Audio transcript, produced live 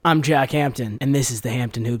I'm Jack Hampton, and this is the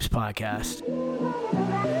Hampton Hoops Podcast.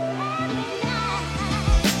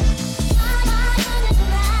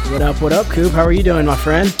 What up, Coop? How are you doing, my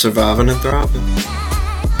friend? Surviving and thriving.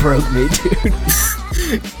 Broke me, dude.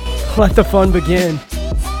 Let the fun begin.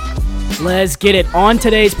 Let's get it. On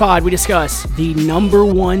today's pod, we discuss the number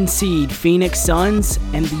 1 seed Phoenix Suns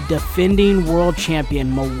and the defending world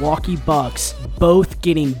champion Milwaukee Bucks, both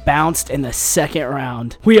getting bounced in the second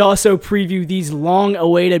round. We also preview these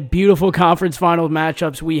long-awaited, beautiful conference final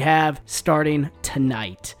matchups we have starting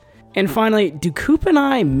tonight. And finally, do Coop and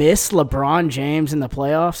I miss LeBron James in the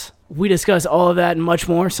playoffs? We discuss all of that and much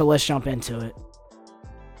more, so let's jump into it.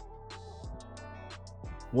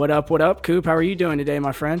 What up, Coop? How are you doing today,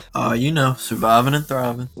 my friend? Surviving and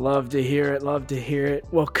thriving. Love to hear it.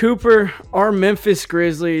 Well, Cooper, our Memphis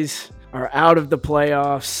Grizzlies are out of the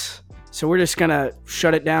playoffs, so we're just going to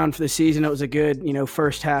shut it down for the season. It was a good,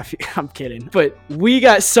 first half. I'm kidding. But we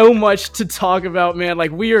got so much to talk about, man.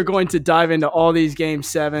 Like, we are going to dive into all these Game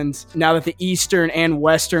 7s now that the Eastern and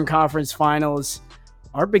Western Conference Finals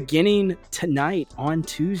are beginning tonight on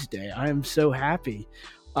Tuesday. I am so happy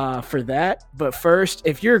for that. But first,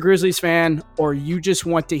 if you're a Grizzlies fan or you just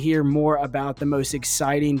want to hear more about the most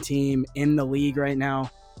exciting team in the league right now,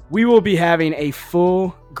 we will be having a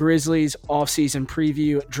full Grizzlies offseason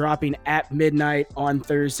preview dropping at midnight on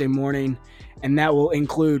Thursday morning. And that will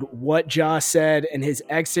include what Ja said in his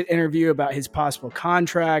exit interview about his possible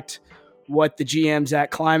contract, what the GM Zach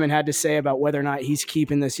Kleiman had to say about whether or not he's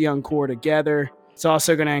keeping this young core together. It's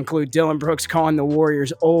also going to include Dillon Brooks calling the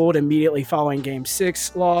Warriors old immediately following Game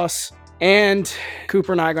 6 loss. And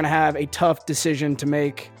Cooper and I are going to have a tough decision to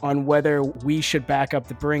make on whether we should back up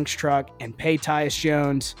the Brinks truck and pay Tyus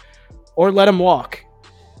Jones or let him walk.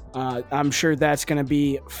 I'm sure that's going to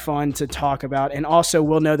be fun to talk about. And also,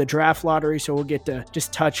 we'll know the draft lottery, so we'll get to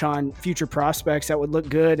just touch on future prospects that would look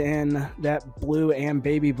good in that blue and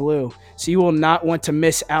baby blue. So you will not want to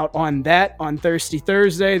miss out on that on Thirsty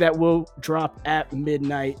Thursday. That will drop at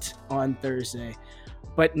midnight on Thursday.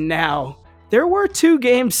 But now, there were 2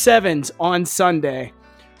 Game 7s on Sunday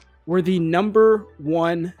where the number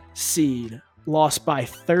 1 seed lost by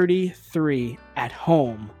 33 at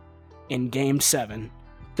home in Game 7.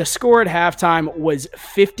 The score at halftime was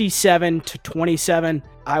 57-27.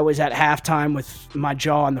 I was at halftime with my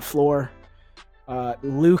jaw on the floor.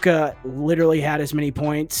 Luka literally had as many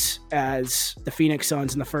points as the Phoenix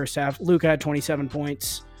Suns in the first half. Luka had 27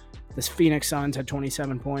 points. The Phoenix Suns had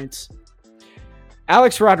 27 points.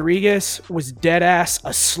 Alex Rodriguez was dead ass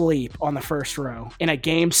asleep on the first row in a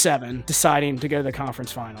Game 7 deciding to go to the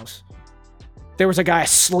conference finals. There was a guy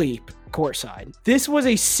asleep courtside. This was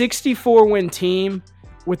a 64-win team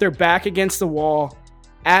with their back against the wall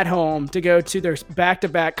at home to go to their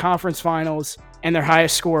back-to-back conference finals, and their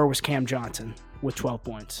highest scorer was Cam Johnson with 12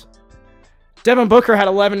 points. Devin Booker had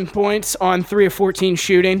 11 points on 3 of 14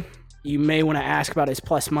 shooting. You may want to ask about his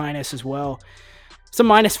plus-minus as well. It's a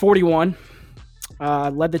minus 41.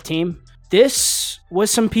 Led the team. This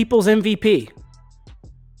was some people's MVP.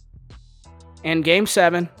 And Game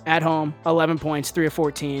 7 at home, 11 points, 3 of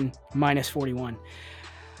 14, minus 41.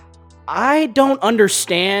 I don't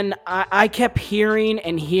understand. I kept hearing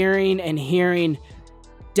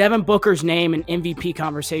Devin Booker's name in MVP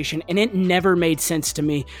conversation, and it never made sense to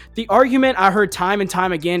me. The argument I heard time and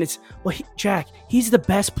time again is, well, Jack, he's the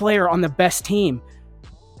best player on the best team.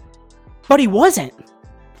 But he wasn't.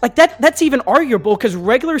 Like, that's even arguable because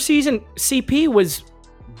regular season CP was,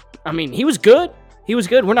 he was good. He was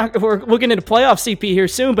good. We're looking into playoff CP here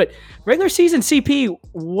soon, but regular season CP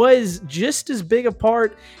was just as big a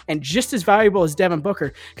part and just as valuable as Devin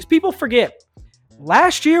Booker. Because people forget,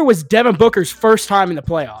 last year was Devin Booker's first time in the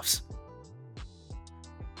playoffs.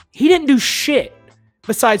 He didn't do shit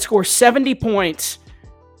besides score 70 points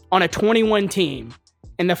on a 21 team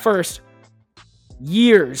in the first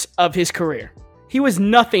years of his career. He was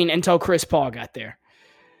nothing until Chris Paul got there.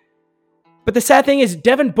 But the sad thing is,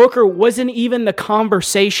 Devin Booker wasn't even the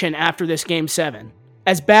conversation after this Game 7,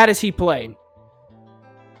 as bad as he played.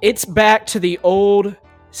 It's back to the old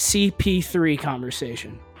CP3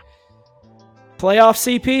 conversation.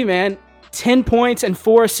 Playoff CP, man. 10 points and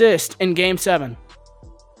 4 assists in Game 7.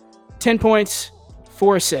 10 points,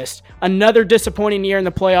 4 assists. Another disappointing year in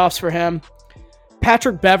the playoffs for him.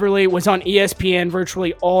 Patrick Beverley was on ESPN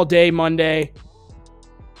virtually all day Monday,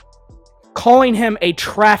 calling him a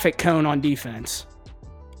traffic cone on defense.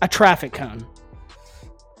 A traffic cone.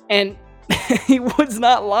 And he was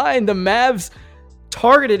not lying. The Mavs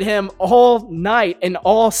targeted him all night and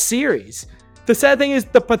all series. The sad thing is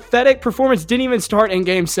the pathetic performance didn't even start in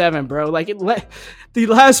Game 7, bro. Like, the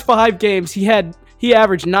last 5 games, he had he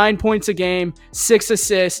averaged 9 points a game, 6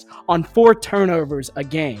 assists on 4 turnovers a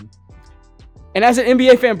game. And as an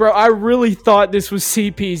NBA fan, bro, I really thought this was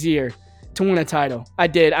CP's year to win a title. I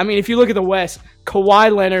did. I mean, if you look at the West,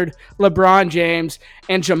 Kawhi Leonard, LeBron James,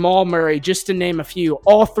 and Jamal Murray, just to name a few,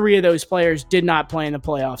 all 3 of those players did not play in the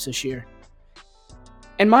playoffs this year.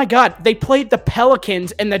 And my God, they played the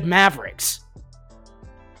Pelicans and the Mavericks.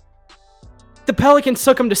 The Pelicans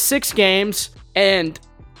took them to 6 games, and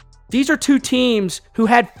these are 2 teams who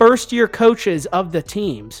had first-year coaches of the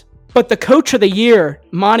teams. But the coach of the year,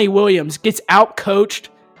 Monty Williams, gets out-coached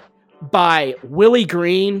by Willie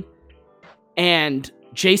Green and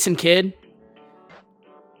Jason Kidd.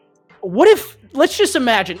 What if, let's just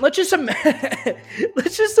imagine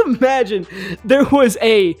there was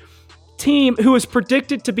a team who was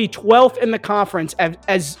predicted to be 12th in the conference,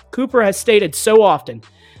 as Cooper has stated so often,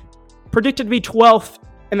 predicted to be 12th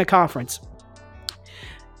in the conference.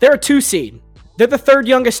 They're a 2 seed. They're the 3rd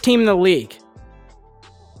youngest team in the league.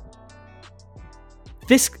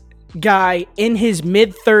 This guy in his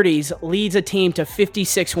mid-30s leads a team to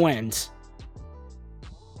 56 wins.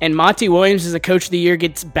 And Monty Williams, as the coach of the year,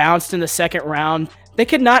 gets bounced in the second round. They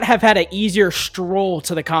could not have had an easier stroll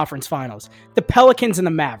to the conference finals. The Pelicans and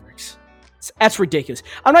the Mavericks. That's ridiculous.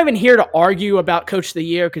 I'm not even here to argue about coach of the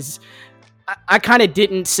year because I kind of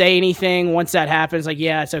didn't say anything once that happens. Like,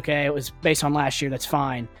 yeah, it's okay. It was based on last year. That's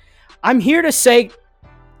fine. I'm here to say,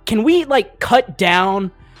 can we cut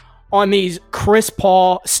down on these Chris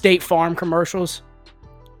Paul State Farm commercials?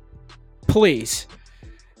 Please.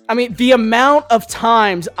 I mean, the amount of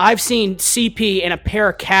times I've seen CP in a pair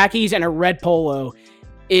of khakis and a red polo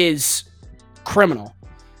is criminal.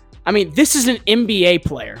 I mean, this is an NBA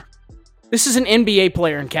player. This is an NBA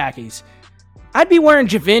player in khakis. I'd be wearing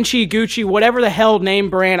Givenchy, Gucci, whatever the hell name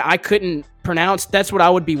brand I couldn't pronounce. That's what I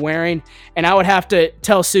would be wearing, and I would have to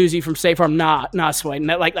tell Susie from State Farm, nah, Sway.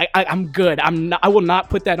 I'm good. I will not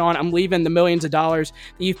put that on. I'm leaving the millions of dollars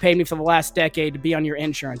that you've paid me for the last decade to be on your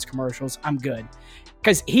insurance commercials. I'm good.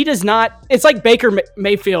 Because he does not. It's like Baker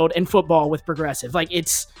Mayfield in football with Progressive.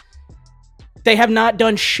 They have not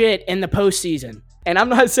done shit in the postseason. And I'm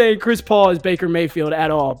not saying Chris Paul is Baker Mayfield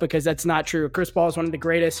at all, because that's not true. Chris Paul is one of the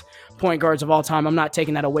greatest point guards of all time. I'm not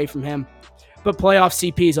taking that away from him. But playoff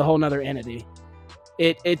CP is a whole nother entity.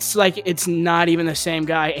 It's not even the same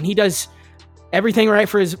guy. And he does everything right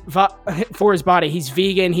for his body. He's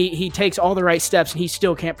vegan. He takes all the right steps, and he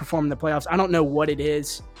still can't perform in the playoffs. I don't know what it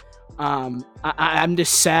is. I'm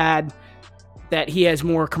just sad that he has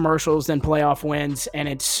more commercials than playoff wins, and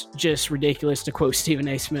it's just ridiculous, to quote Stephen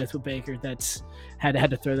A. Smith with Baker. That's had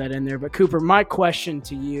to throw that in there. But Cooper, my question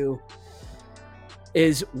to you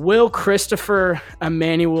is, will Christopher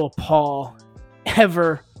Emmanuel Paul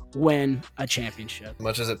ever win a championship?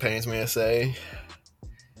 Much as it pains me to say,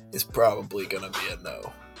 it's probably going to be a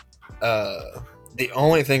no. The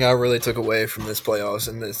only thing I really took away from this playoffs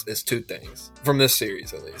and this is 2 things, from this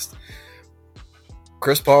series at least.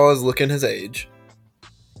 Chris Paul is looking his age,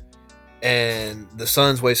 and the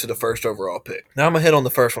Suns wasted a first overall pick. Now I'm gonna hit on the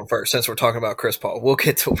first one first, since we're talking about Chris Paul. We'll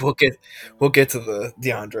get to the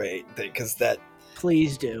DeAndre Ayton thing, because that,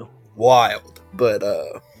 please do, wild. But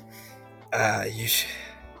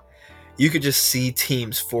you could just see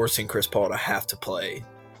teams forcing Chris Paul to have to play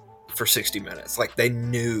for 60 minutes. Like, they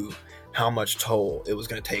knew how much toll it was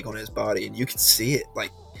going to take on his body, and you could see it.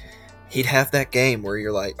 Like, he'd have that game where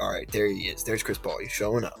you're like, all right, there he is. There's Chris Paul. He's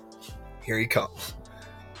showing up. Here he comes.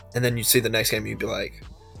 And then you'd see the next game, you'd be like,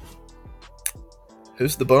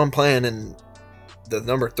 who's the bum playing in the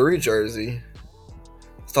number 3 jersey?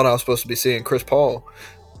 I thought I was supposed to be seeing Chris Paul.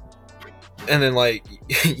 And then,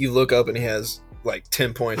 you look up and he has,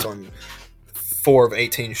 10 points on 4 of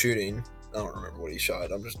 18 shooting. I don't remember what he shot.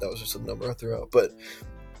 That was just a number I threw out. But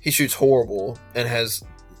he shoots horrible and has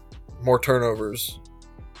more turnovers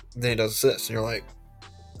than he does assists. And you're like,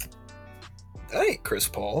 that ain't Chris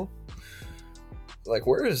Paul.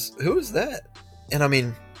 Who is that? And I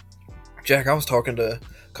mean, Jack, I was talking to a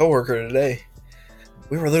coworker today.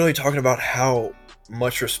 We were literally talking about how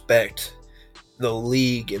much respect the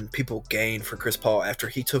league and people gained for Chris Paul after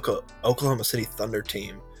he took a Oklahoma City Thunder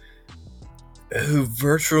team who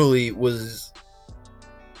virtually was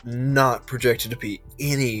not projected to be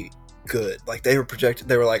any good. They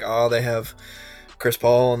were like, oh, they have Chris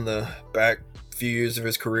Paul in the back few years of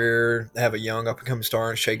his career. They have a young up-and-coming star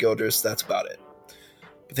in Shai Gilgeous. That's about it.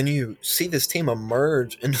 But then you see this team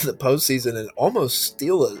emerge into the postseason and almost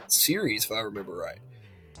steal a series, if I remember right.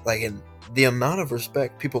 And the amount of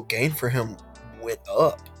respect people gained for him went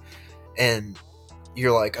up. And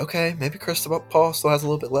you're like, okay, maybe Chris Paul still has a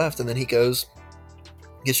little bit left. And then he gets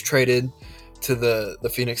traded to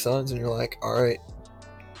the Phoenix Suns, and you're like, all right,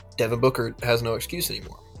 Devin Booker has no excuse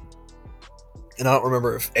anymore. And I don't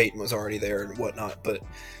remember if Ayton was already there and whatnot, but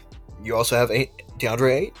you also have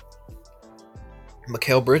DeAndre Ayton,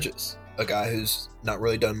 Mikal Bridges, a guy who's not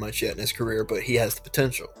really done much yet in his career, but he has the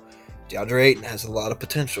potential. DeAndre Ayton has a lot of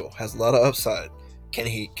potential, has a lot of upside. Can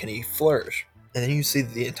he flourish? And then you see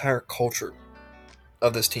the entire culture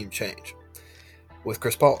of this team change with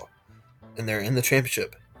Chris Paul. And they're in the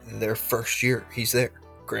championship. Their first year, he's there.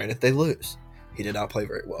 Granted, they lose. He did not play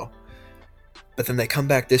very well. But then they come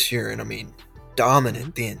back this year and,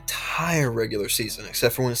 dominant the entire regular season,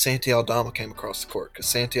 except for when Santi Aldama came across the court, because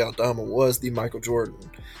Santi Aldama was the Michael Jordan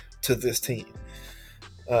to this team.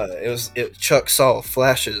 Chuck saw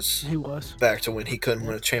flashes. He was back to when he couldn't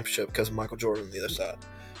win a championship because of Michael Jordan on the other side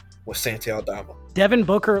with Santi Aldama. Devin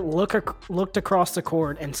Booker looked across the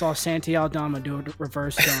court and saw Santi Aldama do a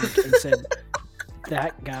reverse dunk and said,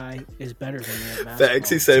 "That guy is better than me at basketball." Facts.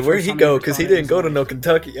 He said, "Where'd he go?" Because he didn't go to no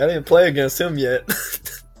Kentucky. I didn't play against him yet.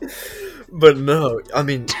 But no,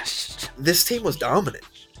 this team was dominant,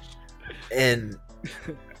 and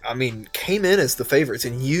came in as the favorites.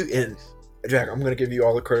 And Jack, I'm going to give you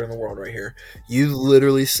all the credit in the world right here. You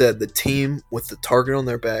literally said the team with the target on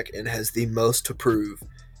their back and has the most to prove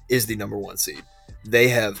is the number 1 seed. They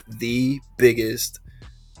have the biggest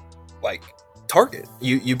target.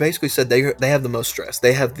 You basically said they have the most stress.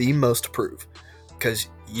 They have the most to prove because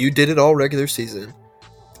you did it all regular season.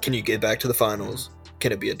 Can you get back to the finals?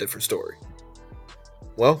 Can it be a different story?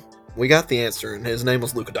 Well, we got the answer, and his name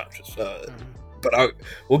was Luka Doncic. But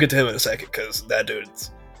we'll get to him in a second because that dude's.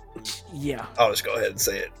 Yeah. I'll just go ahead and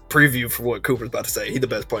say it. Preview for what Cooper's about to say. He's the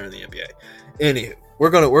best player in the NBA. Anywho, we're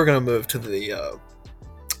gonna move to the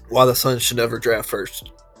why the Suns should never draft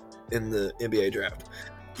first in the NBA draft.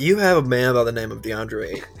 You have a man by the name of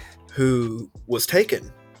DeAndre Ayton who was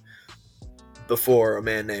taken before a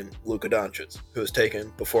man named Luka Doncic, who was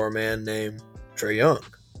taken before a man named Trey Young,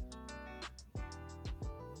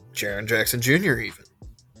 Jaren Jackson Jr. even.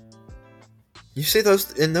 You see those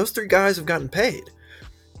 3 guys have gotten paid.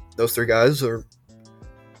 Those 3 guys are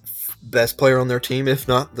best player on their team, if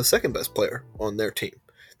not the second best player on their team.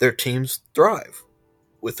 Their teams thrive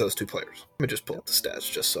with those 2 players. Let me just pull up the stats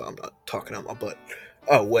just so I'm not talking out my butt.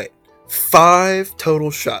 Oh, wait. 5 total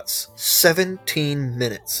shots, 17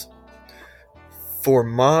 minutes for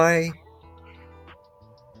my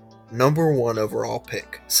number 1 overall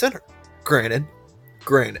pick, center. Granted,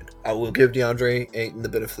 I will give DeAndre Ayton the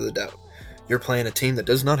benefit of the doubt. You're playing a team that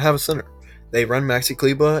does not have a center. They run Maxi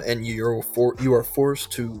Kleber, and you are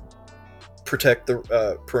forced to protect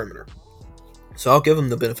the perimeter. So I'll give them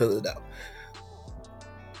the benefit of the doubt.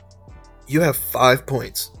 You have 5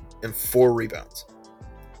 points and 4 rebounds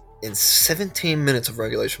in 17 minutes of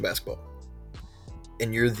regulation basketball,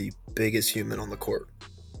 and you're the biggest human on the court.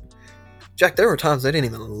 Jack, there were times I didn't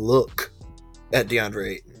even look at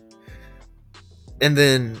DeAndre Ayton. And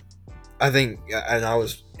then I think, and I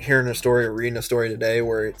was hearing a story or reading a story today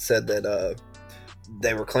where it said that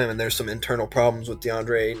they were claiming there's some internal problems with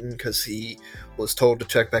DeAndre Ayton because he was told to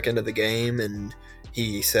check back into the game and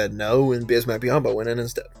he said no, and Bismack Biyombo went in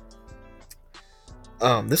instead.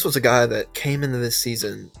 This was a guy that came into this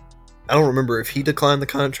season. I don't remember if he declined the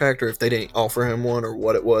contract or if they didn't offer him one or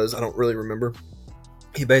what it was. I don't really remember.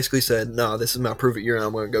 He basically said, "No, this is my prove it year and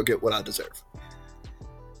I'm going to go get what I deserve."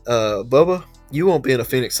 Bubba, you won't be in a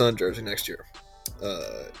Phoenix Sun jersey next year.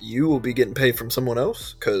 You will be getting paid from someone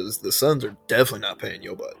else because the Suns are definitely not paying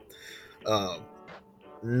your butt.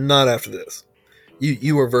 Not after this.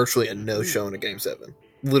 You were virtually a no-show in a Game 7.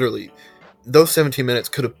 Literally, those 17 minutes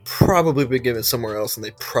could have probably been given somewhere else and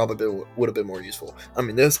they probably would have been more useful.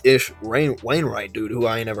 This Wainwright dude, who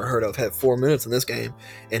I ain't never heard of, had 4 minutes in this game,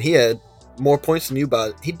 and he had more points than you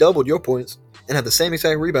he doubled your points and had the same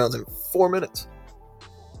exact rebounds in 4 minutes.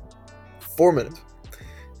 4 minutes.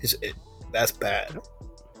 That's bad.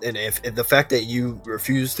 And if the fact that you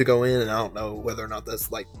refuse to go in, and I don't know whether or not that's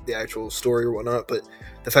the actual story or whatnot, but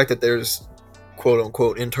the fact that there's quote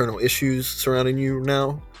unquote internal issues surrounding you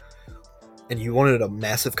now, and you wanted a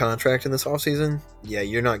massive contract in this offseason, yeah,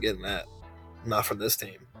 you're not getting that. Not from this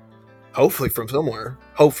team. Hopefully from somewhere.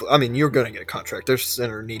 Hopefully, you're going to get a contract. There's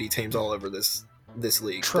center needy teams all over this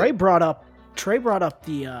league. Trey brought up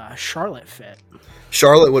the Charlotte fit.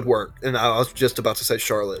 Charlotte would work, and I was just about to say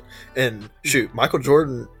Charlotte. And shoot, Michael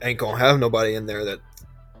Jordan ain't gonna have nobody in there that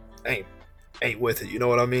ain't with it. You know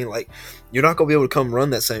what I mean? You're not gonna be able to come run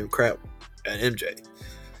that same crap at MJ.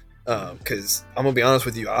 Because I'm gonna be honest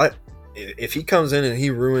with you, if he comes in and he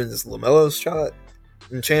ruins LaMelo's shot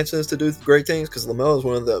and chances to do great things, because LaMelo is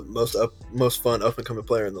one of the most fun up and coming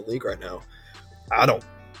player in the league right now, I don't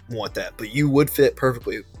want that. But you would fit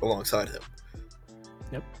perfectly alongside him.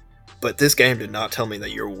 Yep. But this game did not tell me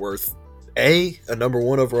that you're worth A, a number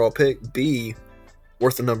 1 overall pick, B,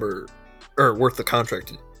 worth the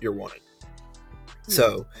contract you're wanting.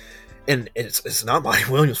 So, and it's not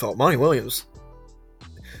Monty Williams' fault. Monty Williams,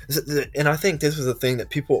 and I think this is the thing that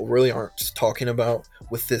people really aren't talking about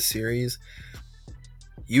with this series.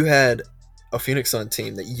 You had a Phoenix Sun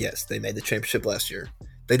team that, yes, they made the championship last year.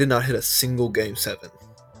 They did not hit a single Game 7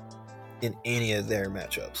 in any of their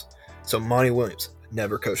matchups. So Monty Williams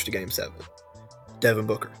never coached a Game 7. Devin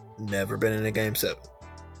Booker, never been in a Game 7.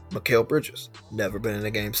 Mikal Bridges, never been in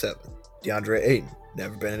a Game 7. DeAndre Ayton,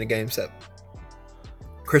 never been in a Game 7.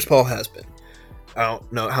 Chris Paul has been. I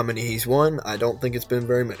don't know how many he's won. I don't think it's been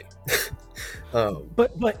very many.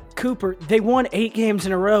 But Cooper, they won 8 games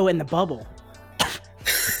in a row in the bubble.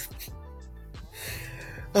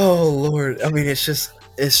 Oh Lord! I mean,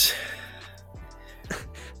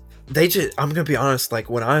 I'm gonna be honest. Like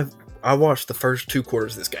when I watched the first 2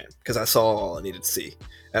 quarters of this game because I saw all I needed to see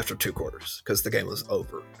after 2 quarters because the game was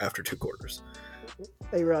over after 2 quarters.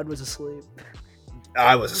 A-Rod was asleep.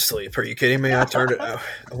 I was asleep. Are you kidding me? I turned it.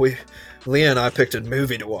 Leah and I picked a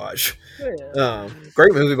movie to watch. Yeah.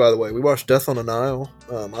 Great movie, by the way. We watched Death on the Nile.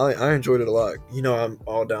 I enjoyed it a lot. You know, I'm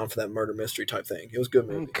all down for that murder mystery type thing. It was a good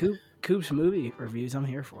movie. Coop's movie reviews. I'm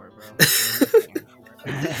here for it,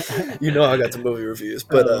 bro. You know, I got some movie reviews,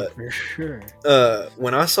 but for sure.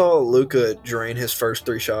 When I saw Luka drain his first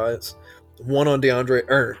 3 shots, one on DeAndre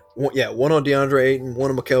Ayton,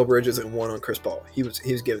 one on Mikal Bridges, and one on Chris Paul. He was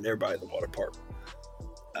giving everybody the water park.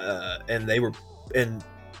 And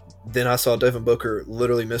then I saw Devin Booker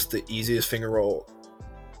literally miss the easiest finger roll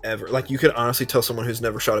ever. Like, you could honestly tell someone who's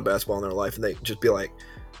never shot a basketball in their life and they just be like,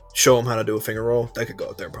 show them how to do a finger roll. They could go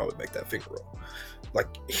out there and probably make that finger roll. Like,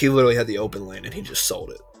 he literally had the open lane and he just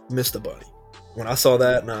sold it. Missed the bunny. When I saw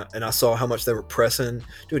that and I saw how much they were pressing,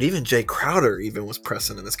 dude, even Jay Crowder even was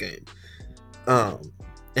pressing in this game. And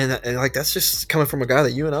like, that's just coming from a guy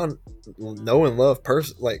that you and I know and love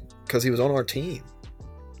like, because he was on our team.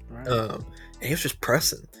 Right. And he was just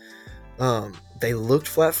pressing. They looked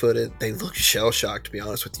flat-footed. They looked shell-shocked, to be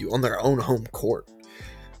honest with you, on their own home court.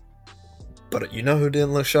 But you know who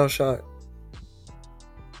didn't look shell-shocked?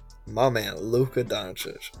 My man, Luka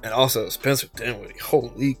Doncic. And also Spencer Dinwiddie.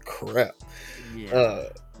 Holy crap. Yeah.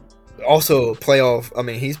 Also, playoff. I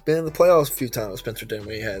mean, he's been in the playoffs a few times, Spencer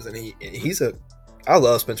Dinwiddie has. And I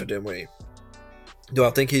love Spencer Dinwiddie. Do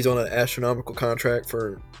I think he's on an astronomical contract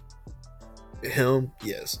for him?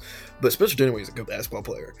 Yes. But Spencer Dinwiddie is a good basketball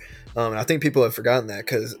player. And I think people have forgotten that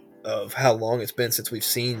because of how long it's been since we've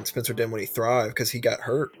seen Spencer Dinwiddie thrive because he got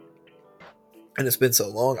hurt. And it's been so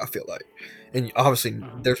long, I feel like. And obviously,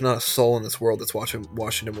 there's not a soul in this world that's watching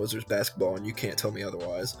Washington Wizards basketball, and you can't tell me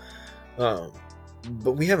otherwise.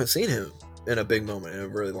 But we haven't seen him in a big moment in a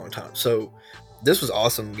really long time. So this was an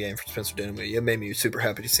awesome game for Spencer Dinwiddie. It made me super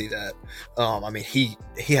happy to see that. I mean, he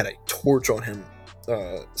had a torch on him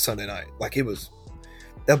Sunday night. Like,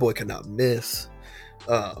 that boy could not miss.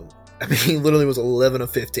 I mean, he literally was 11 of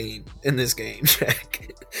 15 in this game, Jack.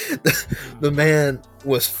 The man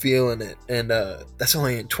was feeling it, and that's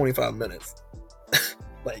only in 25 minutes.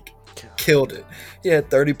 Like, killed it. He had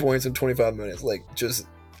 30 points in 25 minutes. Like, just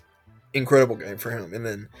incredible game for him. And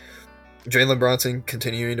then Jalen Brunson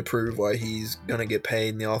continuing to prove why he's going to get paid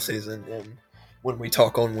in the offseason. And when we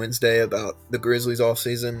talk on Wednesday about the Grizzlies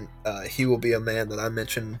offseason, he will be a man that I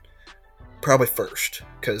mention probably first,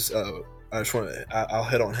 because I'll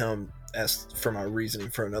hit on him as for my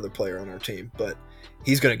reasoning for another player on our team, but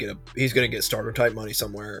he's gonna get starter type money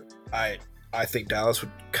somewhere. I think Dallas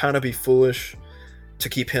would kind of be foolish to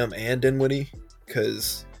keep him and Dinwiddie,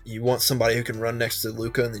 because you want somebody who can run next to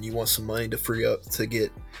Luka, and then you want some money to free up to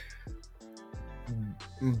get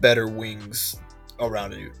better wings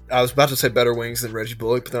around you. I was about to say better wings than Reggie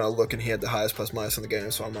Bullock, but then I look and he had the highest plus minus in the game,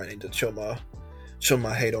 so I might need to show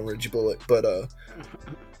my hate on Reggie Bullock, but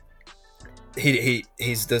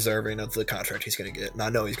he's deserving of the contract he's going to get, and I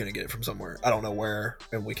know he's going to get it from somewhere. I don't know where,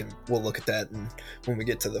 and we'll look at that and when we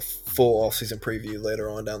get to the full offseason preview later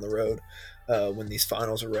on down the road, when these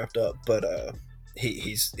finals are wrapped up. But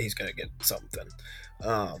he's going to get something.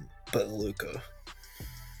 But Luka,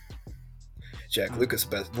 Jack, Luka's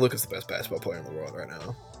the best basketball player in the world right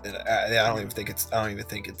now, and I don't even think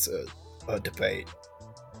it's a debate.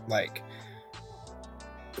 Like,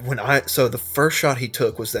 so the first shot he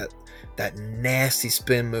took was that nasty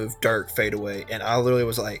spin move Dirk fadeaway, and I literally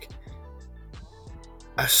was like,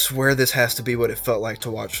 I swear this has to be what it felt like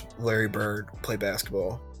to watch Larry Bird play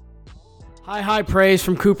basketball. High praise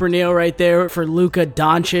from Cooper Neal right there for Luka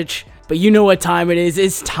Doncic. But you know what time it is.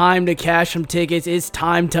 It's time to cash some tickets. It's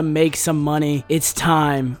time to make some money. It's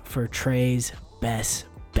time for Trey's best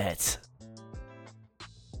bet. bets.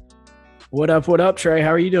 What up, Trey? How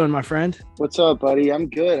are you doing, my friend? What's up, buddy? I'm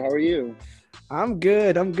good. How are you? I'm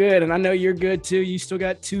good. And I know you're good too. You still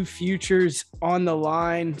got 2 futures on the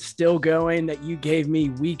line still going that you gave me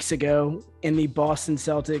weeks ago in the Boston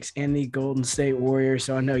Celtics and the Golden State Warriors.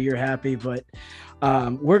 So I know you're happy, but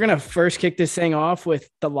we're going to first kick this thing off with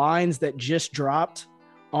the lines that just dropped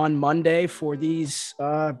on Monday for these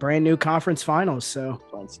brand new conference finals. So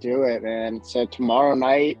let's do it, man. So tomorrow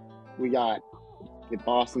night we got the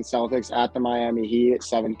Boston Celtics at the Miami Heat at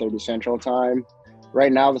 7:30 Central Time.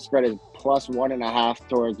 Right now the spread is plus 1.5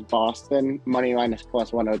 towards Boston. Money line is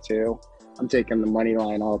plus 102. I'm taking the money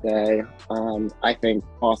line all day. I think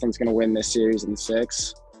Boston's going to win this series in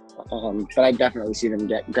 6. But I definitely see them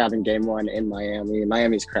grabbing game 1 in Miami.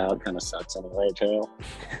 Miami's crowd kind of sucks anyway too.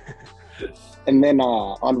 And then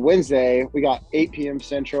on Wednesday, we got 8 p.m.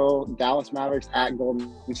 Central, Dallas Mavericks at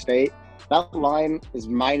Golden State. That line is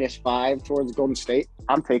 -5 towards Golden State.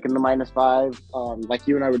 I'm taking the -5. Like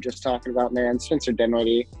you and I were just talking about, man, Spencer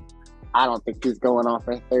Dinwiddie, I don't think he's going off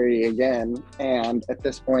for 30 again. And at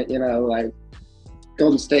this point,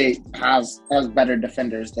 Golden State has better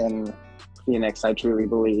defenders than Phoenix, I truly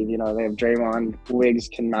believe. They have Draymond. Wiggs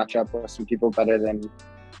can match up with some people better than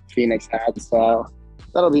Phoenix had. So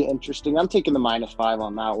that'll be interesting. I'm taking the -5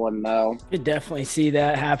 on that one, though. You could definitely see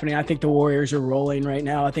that happening. I think the Warriors are rolling right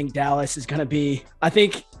now. I think Dallas is going to be – I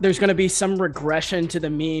think there's going to be some regression to the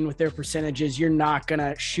mean with their percentages. You're not going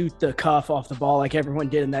to shoot the cuff off the ball like everyone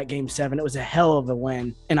did in that Game 7. It was a hell of a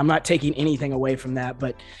win, and I'm not taking anything away from that,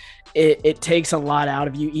 but it takes a lot out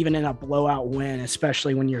of you, even in a blowout win,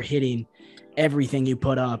 especially when you're hitting everything you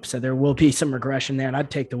put up. So there will be some regression there, and I'd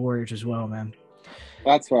take the Warriors as well, man.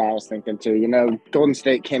 That's what I was thinking too. Golden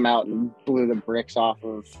State came out and blew the bricks off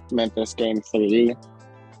of Memphis Game 3.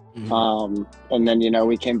 Mm-hmm. And then,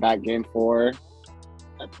 we came back Game 4,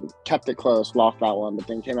 kept it close, lost that one, but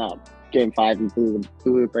then came out Game 5 and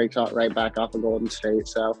blew the brakes out right back off of Golden State.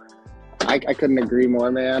 So I couldn't agree more,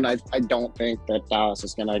 man. I don't think that Dallas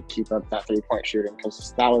is going to keep up that 3-point shooting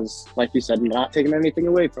because that was, like you said, not taking anything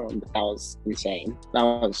away from them, but that was insane. That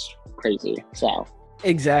was crazy. So.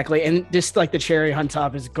 Exactly. And just like the cherry on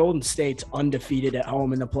top is Golden State's undefeated at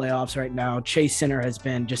home in the playoffs right now. Chase Center has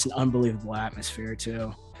been just an unbelievable atmosphere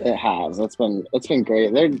too. It has. It's been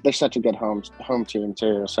great. They're such a good home team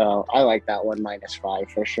too. So I like that one -5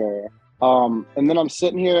 for sure. And then I'm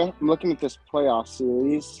sitting here, I'm looking at this playoff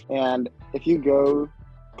series, and if you go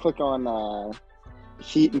click on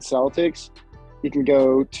Heat and Celtics, you can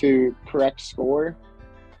go to correct score.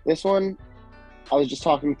 This one, I was just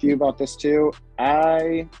talking with you about this too.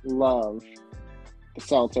 I love the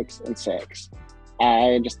Celtics in 6.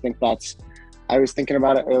 I just think I was thinking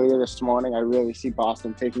about it earlier this morning. I really see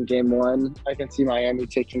Boston taking Game 1. I can see Miami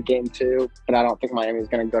taking Game 2, but I don't think Miami's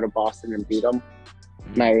going to go to Boston and beat them.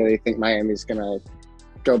 And I really think Miami's going to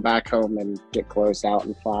go back home and get closed out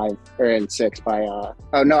in 5 or in 6 by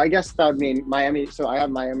I guess that would mean Miami. So I have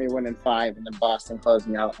Miami winning 5 and then Boston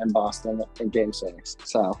closing out and Boston in Game 6.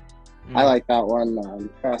 So I like that one.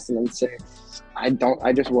 Boston in 6.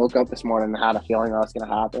 I just woke up this morning and had a feeling that was going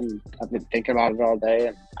to happen. I've been thinking about it all day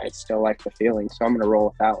and I still like the feeling. So I'm going to roll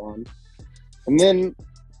with that one. And then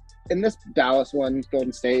in this Dallas one,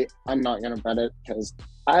 Golden State, I'm not going to bet it because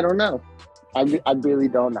I don't know. I really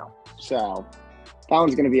don't know. So that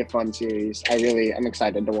one's going to be a fun series. I'm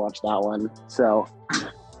excited to watch that one. So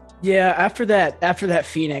yeah, after that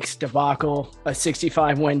Phoenix debacle, a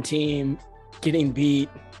 65-win team getting beat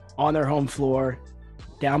on their home floor,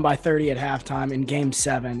 down by 30 at halftime in Game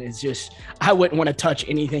 7 is just – I wouldn't want to touch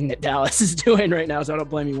anything that Dallas is doing right now, so I don't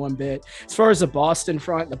blame you one bit. As far as the Boston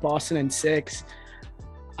front, the Boston in 6,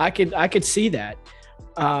 I could see that.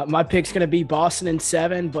 My pick's going to be Boston in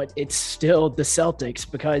 7, but it's still the Celtics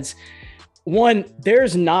because – one,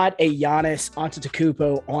 there's not a Giannis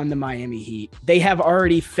Antetokounmpo on the Miami Heat. They have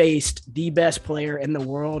already faced the best player in the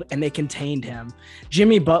world, and they contained him.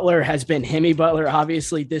 Jimmy Butler has been Jimmy Butler,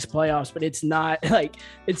 obviously, this playoffs, but it's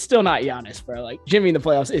still not Giannis, bro. Like, Jimmy in the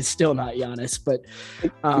playoffs is still not Giannis, but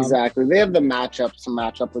exactly. They have the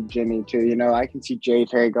matchup with Jimmy, too. I can see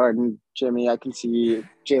Trey guarding Jimmy. I can see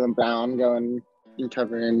Jaylen Brown going and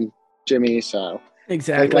covering Jimmy. So,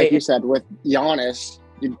 exactly. Like you said, with Giannis,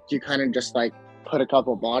 you kind of just put a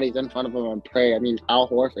couple bodies in front of him and pray. I mean, Al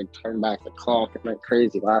Horford turned back the clock and went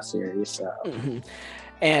crazy last series. So. Mm-hmm.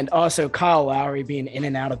 And also Kyle Lowry being in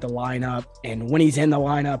and out of the lineup. And when he's in the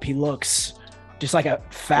lineup, he looks just like a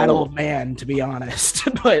fat old man, to be honest.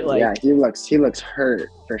 But yeah, he looks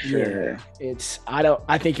hurt for sure. Yeah,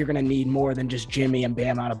 I think you're going to need more than just Jimmy and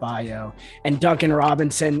Bam Adebayo and Duncan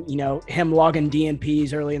Robinson, him logging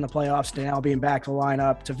DNPs early in the playoffs to now being back to the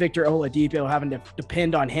lineup, to Victor Oladipo having to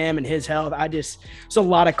depend on him and his health. It's a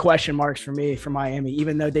lot of question marks for me for Miami,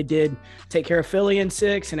 even though they did take care of Philly in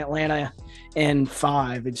 6 and Atlanta in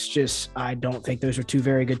 5. It's just, I don't think those are two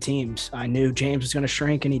very good teams. I knew James was going to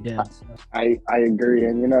shrink, and he did. I agree.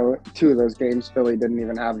 And, 2 of those games, Philly didn't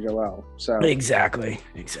even have Joel. So Exactly.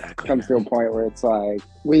 Comes to a point where it's like,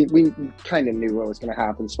 we kind of knew what was going to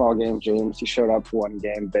happen. Small game James, he showed up one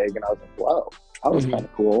game big, and I was like, whoa, that was kind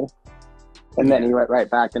of cool. And then he went right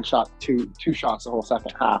back and shot two shots the whole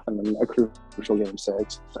second half, and then a crucial game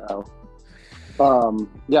 6. So,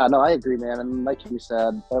 I agree, man. And like you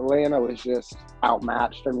said, Atlanta was just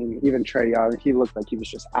outmatched. I mean, even Trey Young, he looked like he was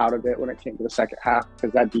just out of it when it came to the second half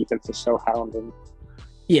because that defense is so hounding.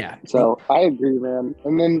 Yeah. So I agree, man.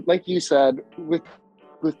 And then, like you said, with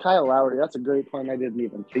Kyle Lowry, that's a great point I didn't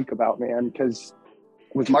even think about, man, because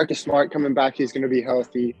with Marcus Smart coming back, he's going to be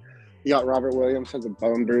healthy. You got Robert Williams has a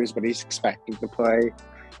bone bruise, but he's expected to play.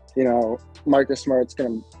 Marcus Smart's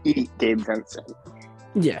going to eat Gabe Vincent.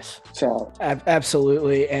 Yes. So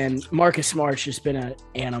absolutely. And Marcus Smart's just been an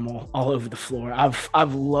animal all over the floor.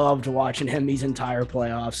 I've loved watching him these entire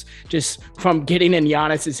playoffs, just from getting in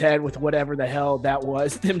Giannis's head with whatever the hell that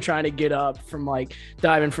was, them trying to get up from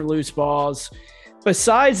diving for loose balls.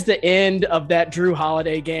 Besides the end of that Drew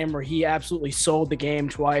Holiday game where he absolutely sold the game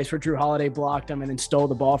twice, where Drew Holiday blocked him and then stole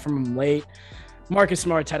the ball from him late, Marcus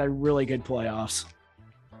Smart's had a really good playoffs.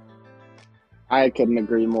 I couldn't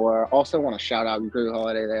agree more. Also want to shout out Drew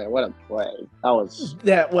Holiday there. What a play. Was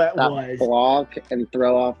block and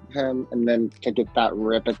throw off of him, and then to get that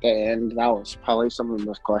rip at the end, that was probably some of the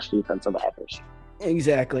most clutch defense I've ever seen.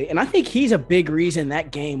 Exactly. And I think he's a big reason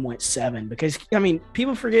that game went 7 because,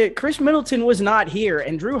 people forget Chris Middleton was not here,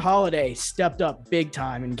 and Drew Holiday stepped up big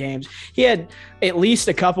time in games. He had at least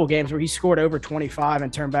a couple games where he scored over 25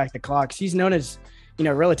 and turned back the clock. He's known as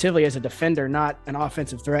relatively as a defender, not an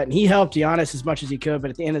offensive threat. And he helped Giannis as much as he could, but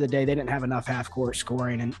at the end of the day, they didn't have enough half-court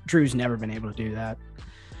scoring, and Drew's never been able to do that.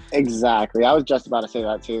 Exactly. I was just about to say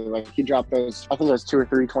that, too. He dropped those, I think it was 2 or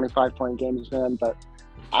 3 25-point games, man. But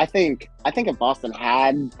I think if Boston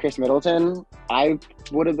had Chris Middleton, I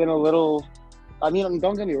would have been a little –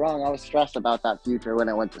 don't get me wrong. I was stressed about that future when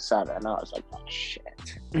it went to 7. I was like, oh,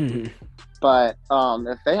 shit. Mm-hmm. But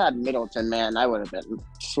if they had Middleton, man, I would have been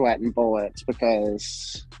sweating bullets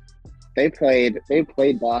because they played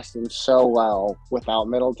Boston so well without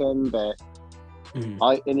Middleton that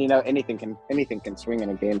anything can swing in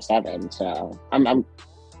a game 7. So I'm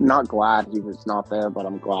not glad he was not there, but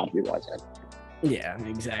I'm glad he wasn't. Yeah,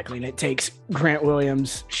 exactly. And it takes Grant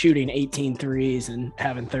Williams shooting 18 threes and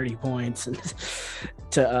having 30 points and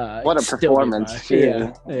to what a performance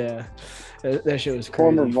too. Yeah. That shit was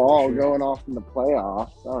crazy. Former Vol going off in the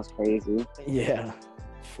playoffs. That was crazy. Yeah,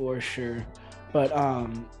 for sure. But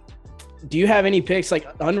do you have any picks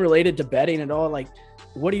unrelated to betting at all?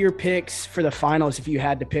 What are your picks for the finals if you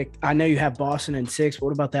had to pick? I know you have Boston in 6, but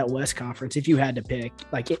what about that West Conference if you had to pick?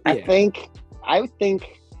 I would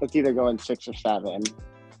think it's either going 6 or 7.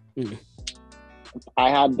 If I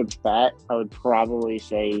had to bet, I would probably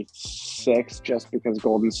say 6 just because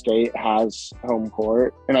Golden State has home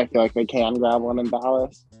court, and I feel like they can grab one in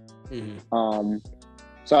Dallas.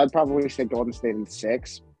 So I'd probably say Golden State in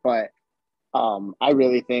 6, but I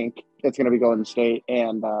really think it's going to be Golden State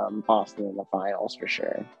and Boston in the finals for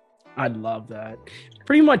sure. I'd love that.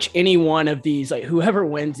 Pretty much any one of these, whoever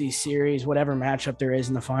wins these series, whatever matchup there is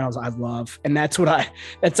in the finals, I'd love. And that's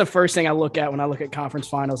the first thing I look at when I look at conference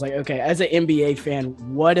finals. Okay, as an NBA fan,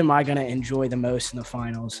 what am I going to enjoy the most in the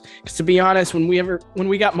finals? Because to be honest, when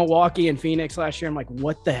we got Milwaukee and Phoenix last year, I'm like,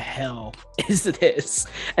 what the hell is this?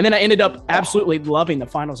 And then I ended up absolutely loving the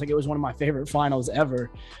finals. It was one of my favorite finals ever.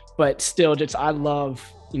 But still, I love,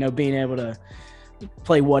 being able to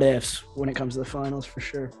play what ifs when it comes to the finals for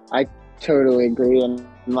sure. I totally agree. And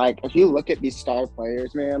if you look at these star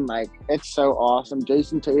players, man, it's so awesome.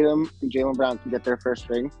 Jason Tatum and Jaylen Brown can get their first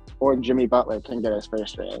ring, or Jimmy Butler can get his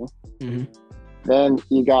first ring. Then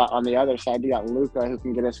you got on the other side, you got Luka who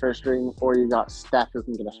can get his first ring, or you got Steph who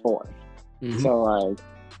can get his 4th. So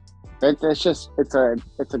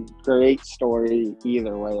it's a great story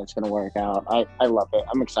either way it's going to work out. I love it.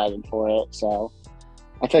 I'm excited for it. So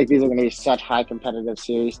I feel like these are going to be such high competitive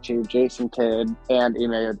series too. Jason Kidd and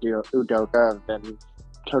Ime Udoka have been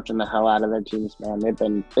coaching the hell out of their teams, man. They've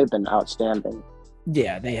been outstanding.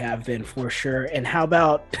 Yeah, they have been for sure. And how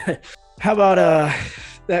about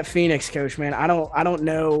that Phoenix coach, man? I don't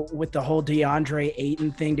know with the whole DeAndre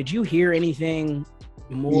Ayton thing. Did you hear anything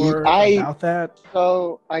more I- about that?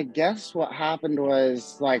 So I guess what happened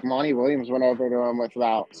was like Monty Williams went over to him with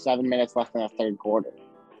about 7 minutes left in the third quarter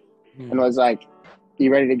and was like,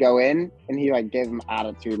 "You ready to go in?" And he like gave him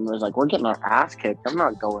attitude and was like, "We're getting our ass kicked. I'm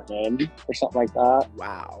not going in," or something like that.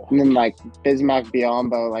 Wow. And then like Bismack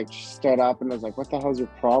Biyombo like stood up and was like, "What the hell's your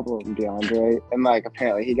problem, DeAndre?" And like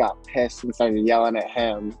apparently he got pissed and started yelling at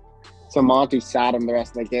him. So Monty sat him the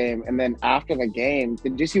rest of the game. And then after the game,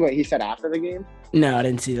 did you see what he said after the game? No, I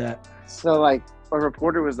didn't see that. So like a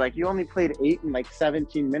reporter was like, "You only played 8 in like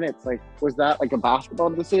 17 minutes. Like, was that like a basketball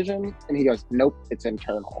decision?" And he goes, "Nope, it's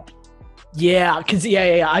internal." Yeah, because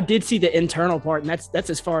I did see the internal part, and that's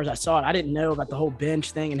as far as I saw it. I didn't know about the whole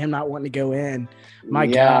bench thing and him not wanting to go in. My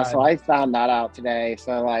God. So I found that out today.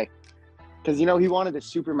 So like, because he wanted the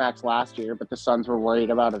supermax last year, but the Suns were worried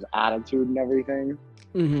about his attitude and everything.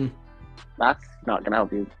 Mm-hmm. That's not gonna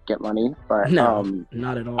help you get money, but No,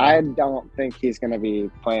 not at all. I don't think he's gonna be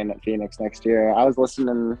playing at Phoenix next year. I was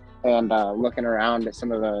listening and looking around at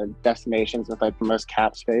some of the destinations with like the most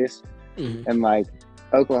cap space, and like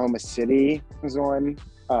Oklahoma City is one,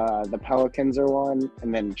 the Pelicans are one,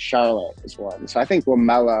 and then Charlotte is one. So I think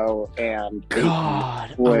LaMelo and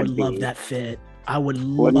God, I would love that fit. I would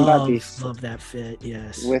love that fit.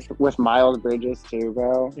 Yes, with Miles Bridges too,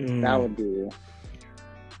 bro.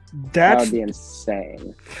 That would be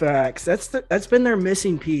insane. Facts. That's been their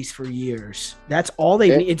missing piece for years. That's all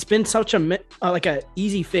they need. It's been such a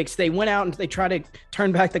easy fix. They went out and they tried to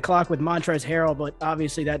turn back the clock with Montrezl Harrell, but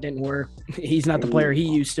obviously that didn't work. He's not the player he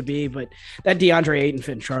used to be. But that DeAndre Ayton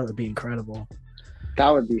fit in Charlotte would be incredible. That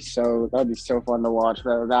would be so fun to watch,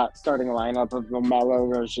 though. That starting lineup of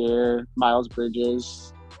LaMelo, Rozier, Miles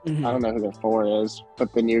Bridges. I don't know who the 4 is,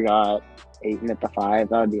 but then you got Ayton at the 5.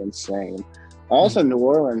 That would be insane. Also New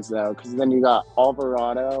Orleans, though, because then you got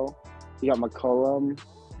Alvarado, you got McCollum,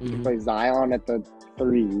 you play Zion at the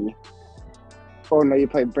 3. Oh, no, you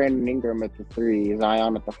play Brandon Ingram at the 3,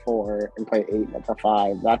 Zion at the 4, and play Ayton at the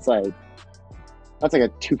 5. That's like a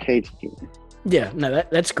 2K team. Yeah, no,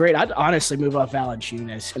 that's great. I'd honestly move off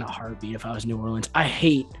Valanciunas in a heartbeat if I was New Orleans. I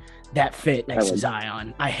hate that fit next to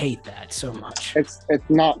Zion. I hate that so much. It's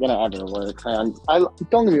not gonna ever work. Man. I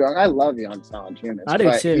don't get me wrong. I love Valanciunas. I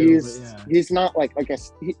do too. He's not like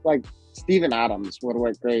Steven Adams would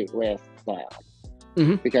work great with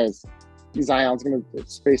Zion because Zion's gonna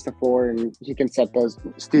space the 4 and he can set those.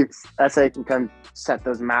 Steve SA can come set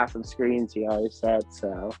those massive screens he always sets.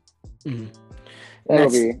 So that'll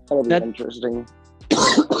be interesting.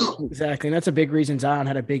 Exactly, and that's a big reason Zion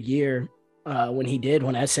had a big year.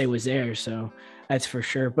 When SA was there, so that's for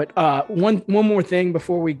sure. But one more thing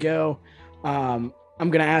before we go, I'm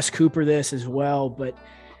going to ask Cooper this as well. But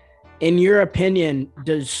in your opinion,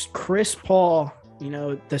 does Chris Paul,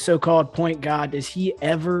 the so-called point god, does he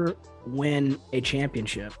ever win a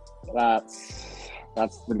championship?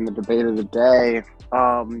 That's been the debate of the day.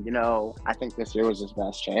 I think this year was his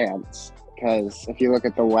best chance because if you look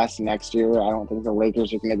at the West next year, I don't think the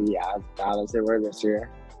Lakers are going to be as bad as they were this year.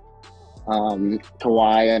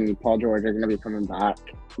 Kawhi and Paul George are going to be coming back,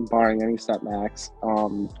 barring any setbacks.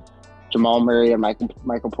 Jamal Murray and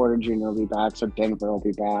Michael Porter Jr. will be back, so Denver will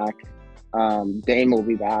be back. Dame will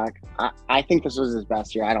be back. I think this was his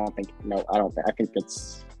best year. I think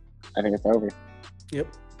it's over. Yep.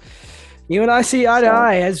 You and I see eye to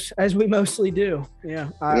eye as we mostly do. Yeah.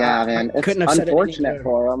 Man. It's unfortunate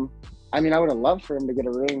for him. I mean, I would have loved for him to get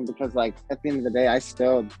a ring because, like, at the end of the day, I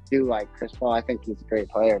still do like Chris Paul. I think he's a great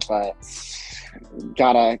player, but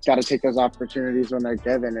gotta take those opportunities when they're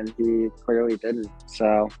given, and he clearly didn't.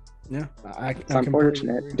 So yeah, it's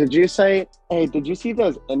unfortunate. Did you see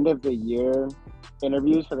those end of the year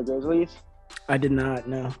interviews for the Grizzlies? I did not.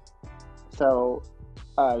 No. So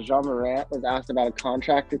Jean Morant was asked about a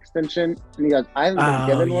contract extension, and he goes, "I haven't been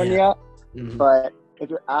given one yet, but if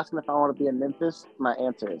you're asking if I want to be in Memphis, my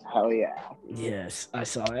answer is hell yeah." Yes, I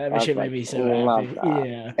saw that. That shit made me so happy.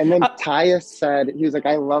 Yeah. And then Tyus said, he was like,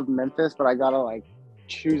 "I love Memphis, but I gotta like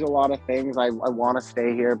choose a lot of things. I want to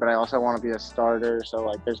stay here, but I also want to be a starter. So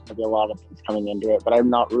like, there's gonna be a lot of things coming into it, but I'm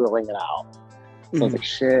not ruling it out." So I was like,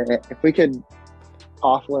 shit, if we could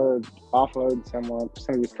offload some of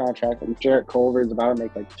these contracts. Like Jarrett Culver's about to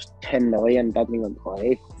make like $10 million, doesn't even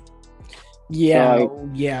play. We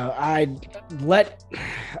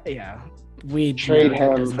trade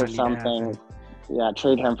him for something. Yeah,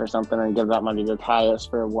 trade him for something and give that money to Tyus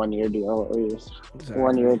for a 1-year deal at least. Exactly.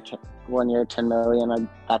 1 year, $10 million.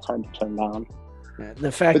 That's hard to turn down. Yeah,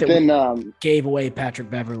 the fact that we gave away Patrick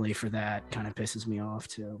Beverley for that kind of pisses me off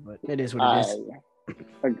too. But it is what it is.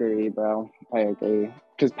 Agree, bro. I agree.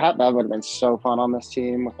 Because Pat Bev would have been so fun on this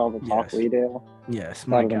team with all the talk we do. Yes,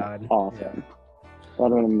 my God. Awesome. That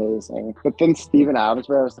would have been amazing. But then Steven Adams,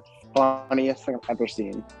 bro, was the funniest thing I've ever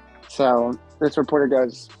seen. So this reporter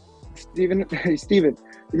goes, Steven, you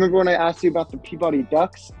remember when I asked you about the Peabody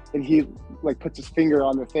Ducks? And he like puts his finger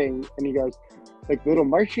on the thing and he goes, like little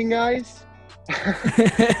marching guys?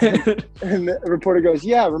 And the reporter goes,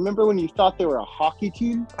 yeah, remember when you thought they were a hockey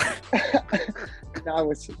team? I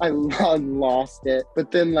lost it.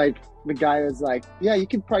 But then like the guy was like, yeah, you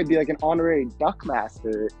could probably be like an honorary duck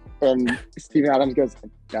master. And Steven Adams goes, a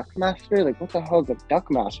duck master? Like, what the hell is a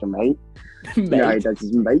duck master, mate? Yeah, he does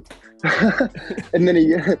his mate. And then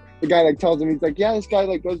the guy like tells him, he's like, yeah, this guy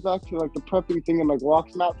like goes back to like the prepping thing and like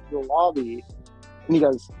walks him out to the lobby. And he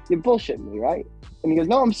goes, you're bullshitting me, right? And he goes,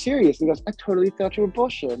 no, I'm serious. And he goes, I totally thought you were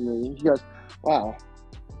bullshitting me. He goes, wow.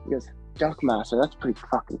 He goes, duck master, that's pretty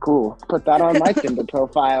fucking cool. Put that on my Tinder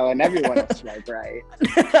profile and everyone will swipe right.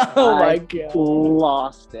 Oh my God.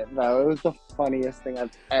 Lost it, bro. It was the funniest thing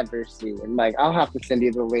I've ever seen. Like, I'll have to send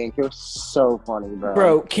you the link. It was so funny, bro.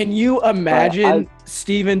 Bro, can you imagine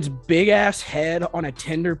Steven's big ass head on a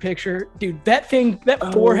Tinder picture? Dude, that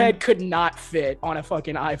forehead could not fit on a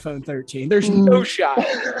fucking iPhone 13. There's no shot.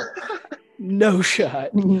 No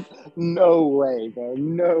shot. No way, bro.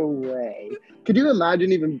 No way. Could you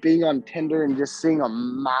imagine even being on Tinder and just seeing a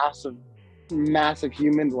massive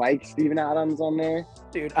human like Steven Adams on there?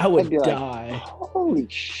 Dude, I would like, die. Holy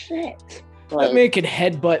shit. Like, that man could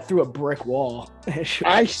headbutt through a brick wall.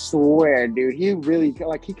 I swear, dude. He really,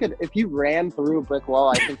 like, he could, if he ran through a brick wall,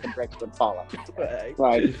 I think the bricks would fall up.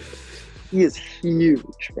 Like, he is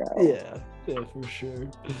huge, bro. Yeah, for sure.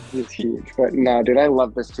 He's huge. But no, dude, I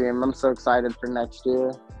love this team. I'm so excited for next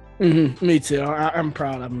year. Mm-hmm. Me too. I'm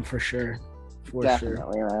proud of him for sure.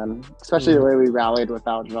 Definitely, man. Especially the way we rallied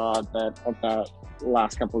without Ja at that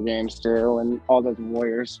last couple of games too, and all those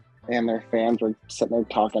Warriors and their fans were sitting there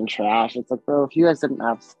talking trash. It's like, bro, if you guys didn't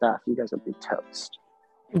have Steph, you guys would be toast.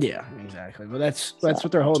 Yeah, exactly. But that's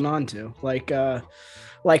what they're holding on to. Like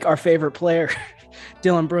our favorite player,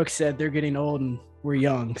 Dylan Brooks said, they're getting old and we're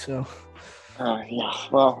young. So. Yeah.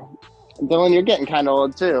 Well, Dylan, you're getting kind of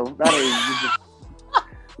old too.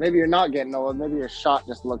 Maybe you're not getting old. Maybe your shot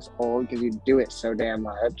just looks old because you do it so damn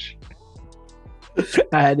much.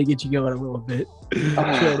 I had to get you going a little bit.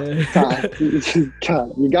 God,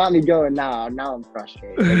 you got me going now. Now I'm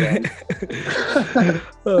frustrated again.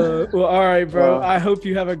 Well, all right, bro. I hope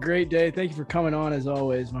you have a great day. Thank you for coming on as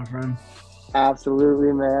always, my friend.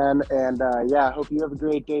 Absolutely, man. And I hope you have a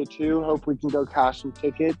great day too. Hope we can go cash some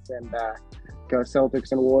tickets and go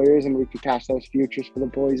Celtics and Warriors, and we can cash those futures for the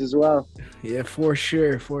boys as well. Yeah, for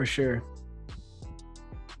sure.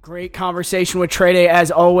 Great conversation with Trey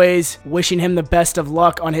as always. Wishing him the best of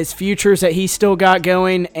luck on his futures that he's still got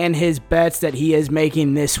going and his bets that he is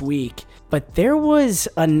making this week. But there was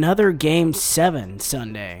another Game 7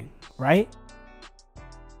 Sunday, right?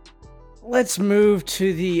 Let's move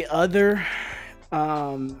to the other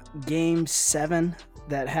Game 7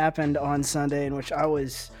 that happened on Sunday, in which I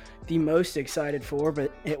was the most excited for,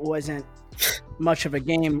 but it wasn't much of a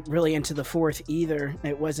game really into the fourth either.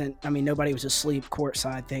 It wasn't, nobody was asleep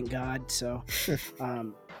courtside, thank God. So,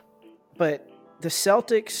 but the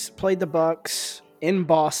Celtics played the Bucks in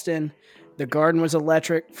Boston. The Garden was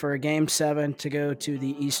electric for a Game 7 to go to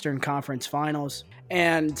the Eastern Conference Finals.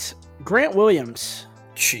 And Grant Williams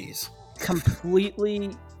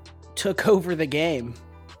completely took over the game.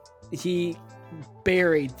 He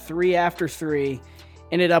buried 3 after 3,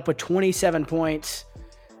 ended up with 27 points,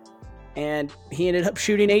 and he ended up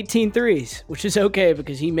shooting 18 threes, which is okay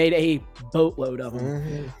because he made a boatload of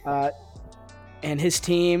them. And his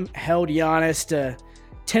team held Giannis to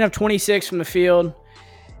 10 of 26 from the field.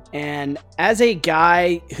 And as a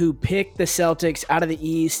guy who picked the Celtics out of the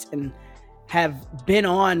East and have been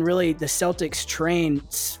on really the Celtics train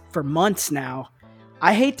for months now,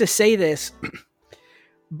 I hate to say this,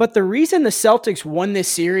 but the reason the Celtics won this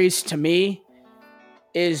series to me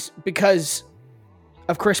is because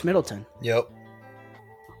of Chris Middleton. Yep.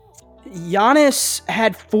 Giannis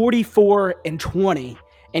had 44 and 20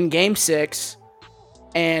 in Game 6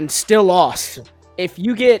 and still lost. If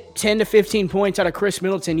you get 10 to 15 points out of Chris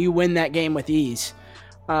Middleton, you win that game with ease.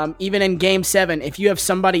 Even in Game 7, if you have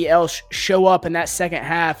somebody else show up in that second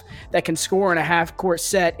half that can score in a half-court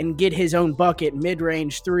set and get his own bucket,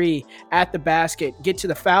 mid-range 3, at the basket, get to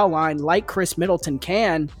the foul line like Chris Middleton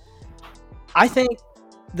can, I think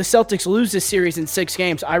the Celtics lose this series in 6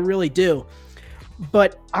 games. I really do.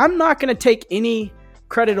 But I'm not going to take any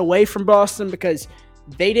credit away from Boston because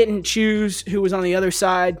they didn't choose who was on the other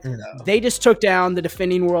side. No. They just took down the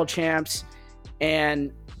defending world champs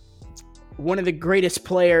and one of the greatest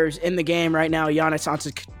players in the game right now, Giannis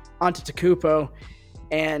Antetokounmpo.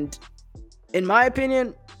 And In my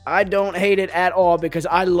opinion, I don't hate it at all because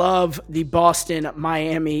I love the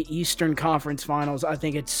Boston-Miami Eastern Conference Finals. I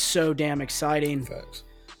think it's so damn exciting. Facts.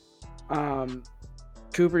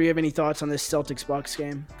 Cooper, you have any thoughts on this Celtics-Bucks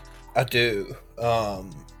game? I do.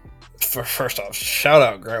 First off, shout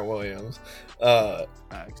out Grant Williams.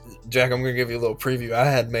 Jack, I'm going to give you a little preview. I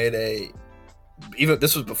had made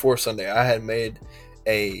this was before Sunday, I had made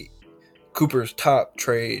a Cooper's top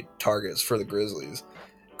trade targets for the Grizzlies.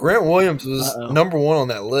 Grant Williams was number one on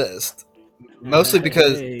that list, mostly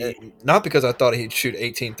because, not because I thought he'd shoot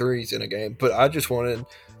 18 threes in a game, but I just wanted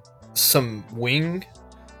some wing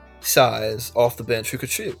size off the bench who could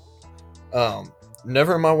shoot.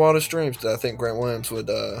 Never in my wildest dreams did I think Grant Williams would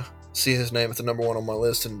see his name at the number one on my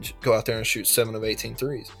list and go out there and shoot 7 of 18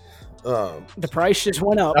 threes. The price just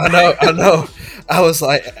went up. I know. I was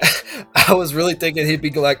like, I was really thinking he'd be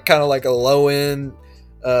like kind of like a low end.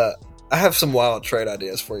 I have some wild trade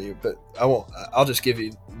ideas for you, but I won't. I'll just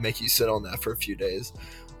make you sit on that for a few days.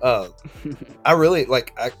 I really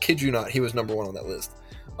I kid you not, he was number one on that list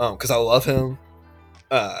because I love him.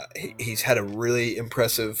 He's had a really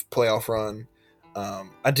impressive playoff run.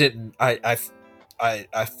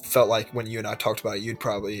 I felt like when you and I talked about it, you'd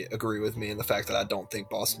probably agree with me in the fact that I don't think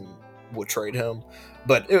Boston would trade him,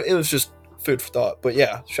 but it was just food for thought. But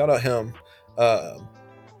yeah, shout out him.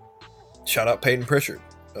 Shout out Peyton Pritchard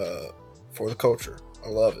for the culture. I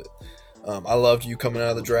love it. I loved you coming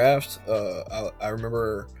out of the draft. I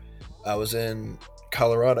remember I was in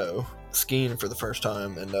Colorado skiing for the first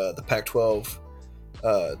time, and the Pac-12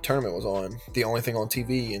 tournament was on, the only thing on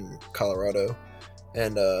TV in Colorado,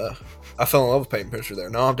 and I fell in love with Peyton Pritchard there.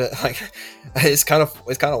 No, it's kind of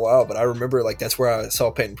wild, but I remember that's where I saw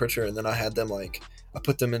Peyton Pritchard, and then I had them I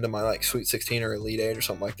put them into my Sweet 16 or Elite 8 or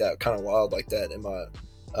something like that, kind of wild like that in my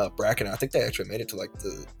bracket. I think they actually made it to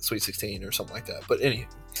the Sweet 16 or something like that. But anyway,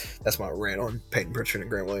 that's my rant on Peyton Pritchard and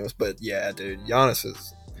Grant Williams. But yeah, dude,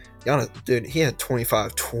 Giannis, dude, he had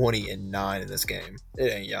 25, 20, and 9 in this game.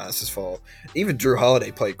 It ain't Giannis's fault. Even Drew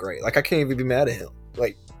Holiday played great. I can't even be mad at him.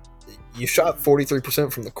 You shot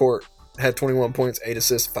 43% from the court, had 21 points, 8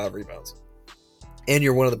 assists, 5 rebounds. And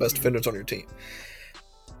you're one of the best defenders on your team.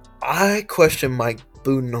 I question Mike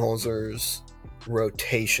Budenholzer's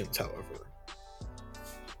rotations, however.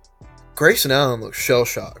 Grayson Allen looks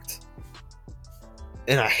shell-shocked.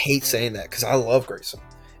 And I hate saying that because I love Grayson.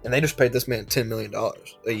 And they just paid this man $10 million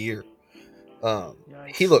a year.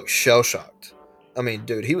 He looked shell-shocked. I mean,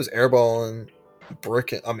 dude, he was airballing,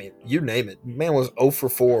 bricking. I mean, you name it. Man was 0 for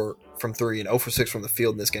 4 from 3 and 0 for 6 from the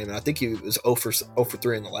field in this game. And I think he was 0 for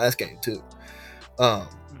 3 in the last game, too.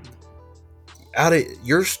 Out of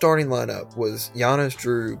your starting lineup was Giannis,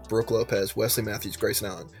 Drew, Brook Lopez, Wesley Matthews, Grayson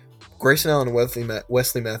Allen. Grayson Allen and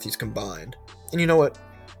Wesley Matthews combined. And you know what?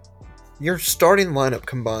 Your starting lineup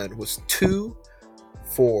combined was 2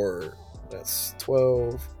 for, that's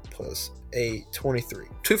 12 plus 8, 23.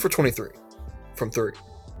 2 for 23 from 3.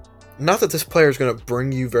 Not that this player is going to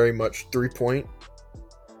bring you very much 3-point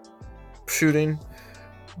shooting,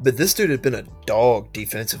 but this dude had been a dog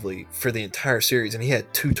defensively for the entire series, and he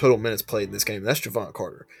had 2 total minutes played in this game. That's Javon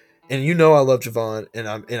Carter. And you know I love Javon, and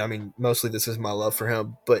I mean, mostly this is my love for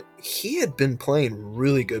him, but he had been playing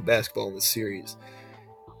really good basketball in this series.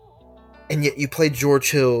 And yet you played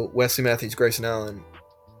George Hill, Wesley Matthews, Grayson Allen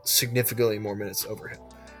significantly more minutes over him.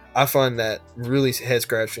 I find that really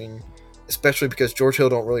head-scratching, especially because George Hill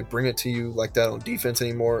don't really bring it to you like that on defense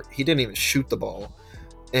anymore. He didn't even shoot the ball.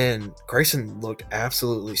 And Grayson looked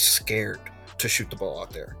absolutely scared to shoot the ball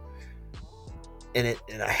out there. And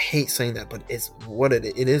I hate saying that, but it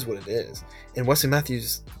is what it is. And Wesley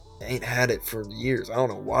Matthews ain't had it for years. I don't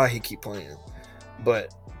know why he keep playing.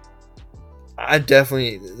 But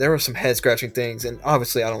there were some head scratching things, and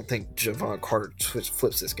obviously I don't think Javon Carter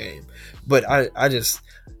flips this game. But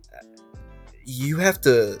you have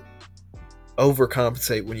to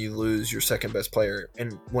overcompensate when you lose your second best player.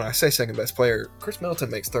 And when I say second best player, Chris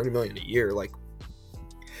Middleton makes $30 million a year.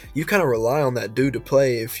 You kind of rely on that dude to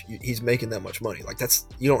play if he's making that much money.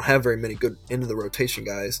 You don't have very many good end of the rotation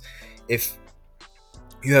guys if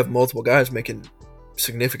you have multiple guys making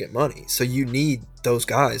significant money. So you need those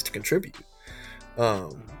guys to contribute.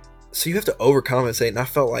 So you have to overcompensate. And I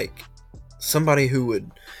felt like somebody who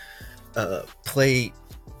would play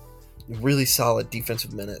really solid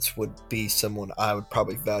defensive minutes would be someone I would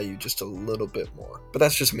probably value just a little bit more. But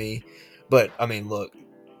that's just me. But I mean, look,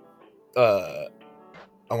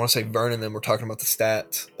 I want to say Vern and them were talking about the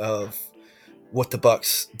stats of what the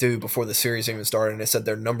Bucks do before the series even started, and they said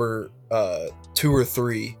they're number 2 or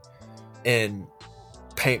 3 in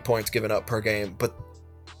paint points given up per game, but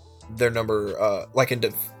they're number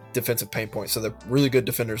in defensive paint points, so they're really good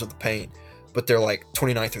defenders of the paint. but they're like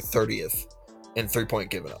 29th or 30th in 3-point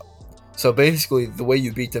given up. So basically, the way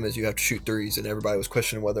you beat them is you have to shoot threes, and everybody was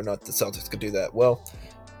questioning whether or not the Celtics could do that. Well,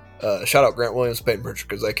 shout out Grant Williams, Peyton Pritchard,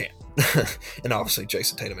 because they can. And obviously,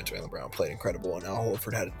 Jason Tatum and Jaylen Brown played incredible, and Al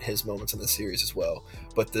Horford had his moments in this series as well.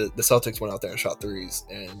 But the Celtics went out there and shot threes,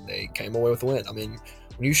 and they came away with a win. I mean,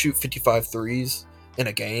 when you shoot 55 threes in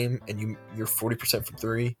a game, and you're 40% from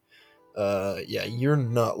three, you're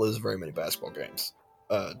not losing very many basketball games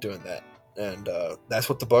doing that. And that's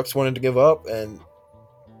what the Bucks wanted to give up, and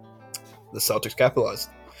the Celtics capitalized.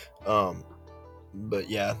 But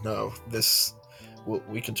yeah, no,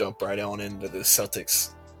 we can jump right on into the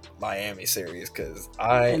Celtics Miami series because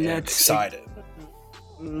I am excited.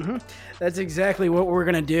 Mm-hmm. That's exactly what we're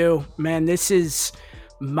gonna do, man. This is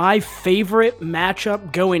my favorite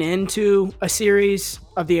matchup going into a series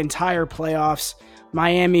of the entire playoffs.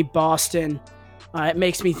 Miami, Boston. It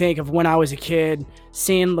makes me think of when I was a kid,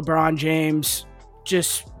 seeing LeBron James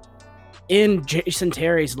just in Jason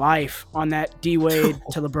Terry's life on that D-Wade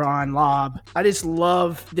to LeBron lob. I just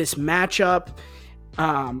love this matchup.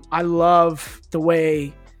 I love the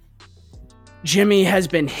way Jimmy has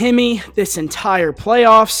been Himmy this entire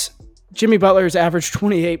playoffs. Jimmy Butler's averaged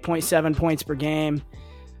 28.7 points per game.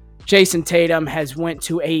 Jason Tatum has went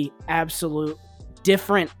to a absolute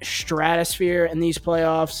different stratosphere in these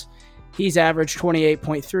playoffs. He's averaged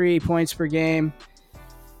 28.3 points per game.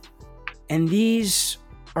 And these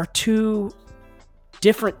are two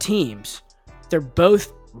different teams. They're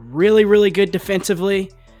both really, really good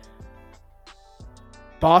defensively.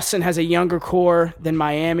 Boston has a younger core than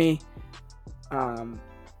Miami.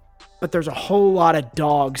 But there's a whole lot of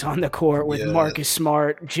dogs on the court with Marcus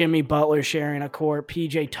Smart, Jimmy Butler sharing a court,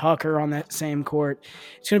 PJ Tucker on that same court.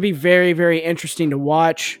 It's going to be very, very interesting to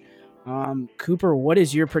watch. Cooper, what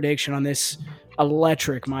is your prediction on this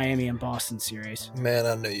electric Miami and Boston series? Man,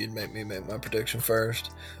 I knew you'd make me make my prediction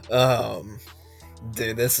first.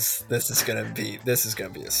 Dude, this is gonna be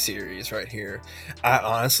a series right here.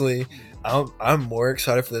 I'm more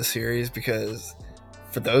excited for this series because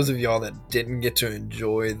for those of y'all that didn't get to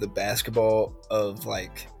enjoy the basketball of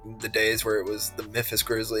like the days where it was the Memphis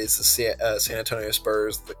Grizzlies, the San Antonio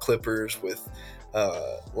Spurs, the Clippers with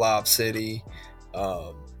Lob City,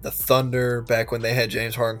 the Thunder back when they had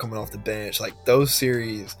James Harden coming off the bench, like those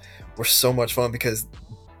series were so much fun because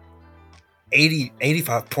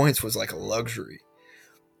 85 points was like a luxury.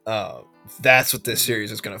 That's what this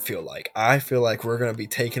series is going to feel like. I feel like we're going to be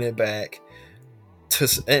taking it back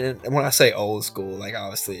to, and when I say old school, like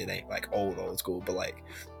obviously it ain't like old school, but like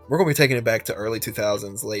we're going to be taking it back to early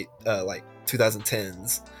 2000s, late like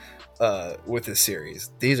 2010s with this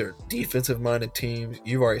series. These are defensive minded teams.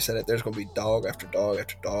 You've already said it. There's going to be dog after dog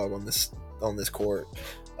after dog on this court.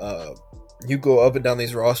 You go up and down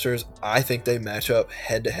these rosters, I think they match up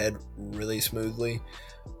head to head really smoothly.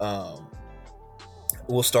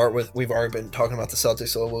 We'll start with, we've already been talking about the Celtics,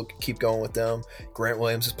 so we'll keep going with them. Grant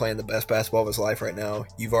Williams is playing the best basketball of his life right now.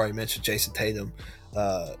 You've already mentioned Jason Tatum.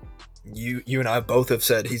 You and I both have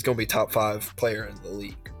said he's going to be top 5 player in the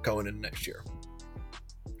league going into next year.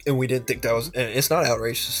 And we didn't think that was, and it's not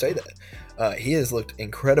outrageous to say that. He has looked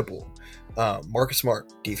incredible. Marcus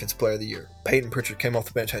Smart, Defensive Player of the Year. Peyton Pritchard came off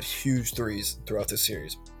the bench, had huge threes throughout this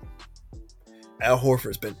series. Al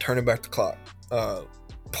Horford's been turning back the clock.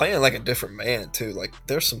 Playing like a different man, too. Like,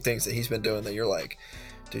 there's some things that he's been doing that you're like,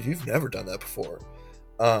 dude, you've never done that before.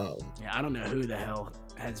 I don't know who the hell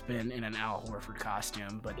has been in an Al Horford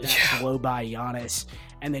costume, but that blow by Giannis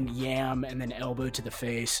and then yam and then elbow to the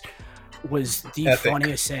face was the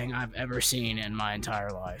funniest thing I've ever seen in my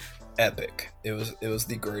entire life. Epic. It was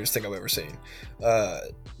the greatest thing I've ever seen.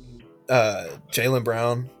 Jaylen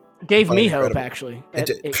Brown gave me hope, actually.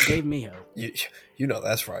 It gave me hope. You know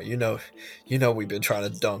that's right. You know we've been trying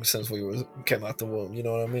to dunk since we came out the womb. You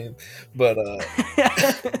know what I mean? But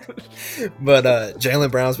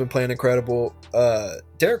Jaylen Brown's been playing incredible.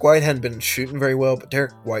 Derek White hadn't been shooting very well, but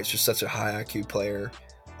Derek White's just such a high IQ player.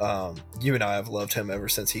 You and I have loved him ever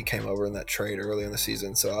since he came over in that trade early in the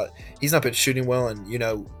season. So he's not been shooting well, and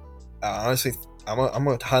honestly, I'm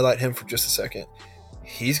gonna highlight him for just a second.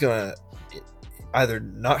 He's gonna either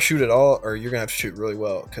not shoot at all, or you're gonna have to shoot really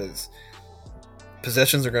well because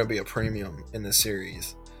possessions are gonna be a premium in this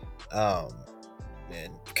series, and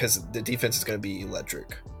because the defense is gonna be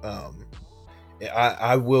electric.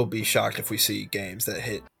 I will be shocked if we see games that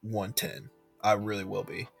hit 110. I really will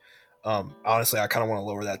be. Honestly, I kind of want to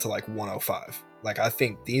lower that to like 105. Like, I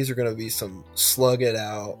think these are going to be some slug it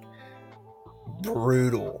out,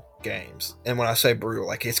 brutal games. And when I say brutal,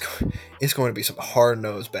 like it's going to be some hard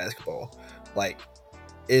nosed basketball. Like,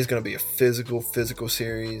 it's going to be a physical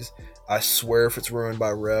series. I swear if it's ruined by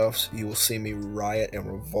refs, you will see me riot and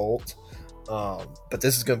revolt. But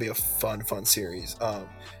this is going to be a fun series.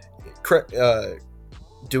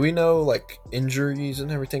 Do we know like injuries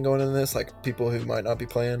and everything going into this, like people who might not be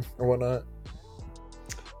playing or whatnot?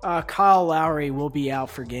 Kyle Lowry will be out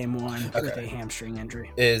for game 1 with a hamstring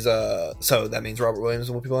injury. So that means Robert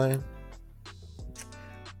Williams will be playing?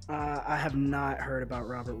 I have not heard about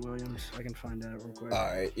Robert Williams. I can find out real quick. All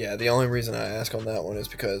right, yeah. The only reason I ask on that one is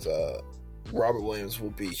because Robert Williams will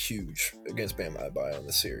be huge against Bam Adebayo in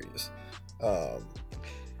the series.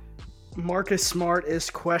 Marcus Smart is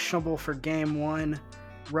questionable for game 1.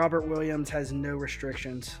 Robert Williams has no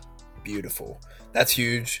restrictions. Beautiful. That's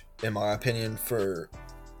huge, in my opinion, for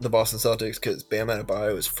the Boston Celtics because Bam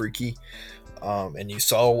Adebayo is freaky. And you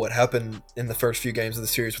saw what happened in the first few games of the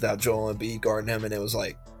series without Joel Embiid guarding him, and it was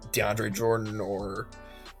like DeAndre Jordan or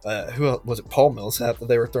who else? Was it Paul Millsap that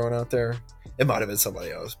they were throwing out there? It might have been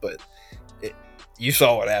somebody else, but you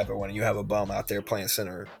saw what happened when you have a bum out there playing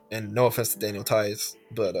center. And no offense to Daniel Tice,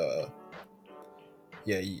 but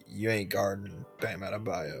yeah, you ain't guarding Bam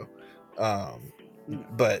Adebayo.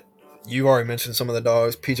 But you already mentioned some of the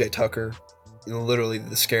dogs. PJ Tucker, literally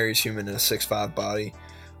the scariest human in a 6'5" body.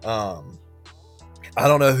 I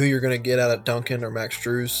don't know who you're going to get out of Duncan or Max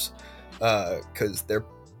Strus because they're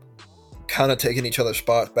kind of taking each other's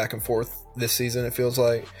spots back and forth this season, it feels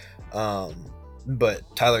like.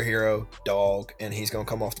 But Tyler Hero, dog, and he's going to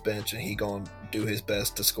come off the bench and he's going to do his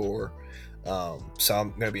best to score. So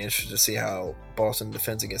I'm going to be interested to see how Boston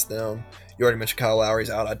defends against them. You already mentioned Kyle Lowry's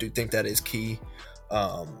out. I do think that is key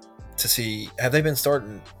to see. Have they been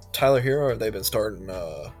starting Tyler Hero or have they been starting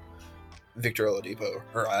Victor Oladipo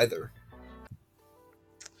or either?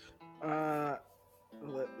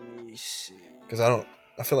 Let me see. Because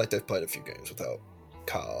I feel like they've played a few games without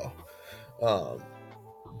Kyle.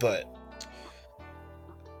 But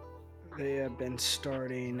they have been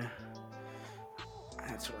starting.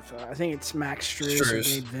 That's what I thought. I think it's Max Strus or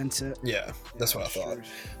Gabe Vincent. Yeah, that's what I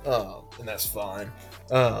thought. And that's fine.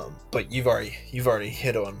 But you've already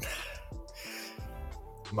hit on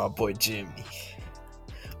my boy Jimmy.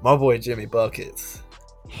 My boy Jimmy Buckets.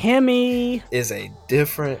 Himmy is a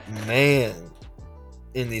different man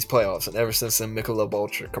in these playoffs, and ever since the Michelob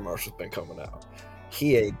Ultra commercial's been coming out,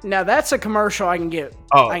 now that's a commercial I can get.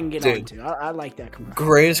 I can get onto. I like that commercial.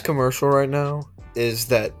 Greatest commercial right now is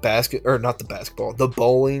that the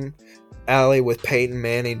bowling alley with Peyton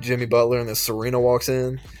Manning, Jimmy Butler, and then Serena walks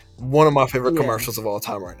in. One of my favorite commercials of all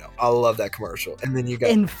time right now. I love that commercial. And then you got,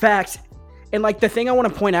 in fact. And, like, the thing I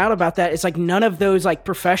want to point out about that is, like, none of those, like,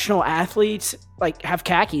 professional athletes, like, have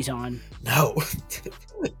khakis on. No.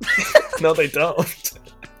 No, they don't.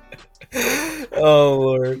 Oh,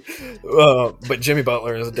 Lord. But Jimmy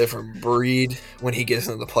Butler is a different breed when he gets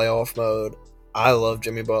into the playoff mode. I love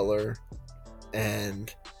Jimmy Butler.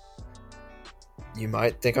 And you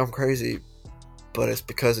might think I'm crazy, but it's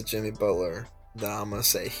because of Jimmy Butler that I'm going to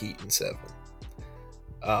say Heat in 7.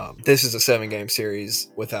 This is a 7-game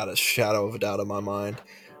series without a shadow of a doubt in my mind.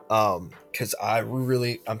 Because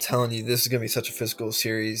I'm telling you, this is going to be such a physical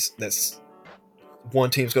series. That's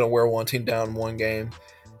one team's going to wear one team down one game.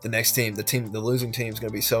 The next team, the losing team is going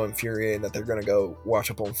to be so infuriated that they're going to go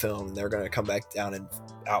watch up on film and they're going to come back down and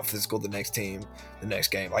out physical the next team, the next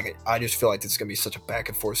game. Like, I just feel like this is going to be such a back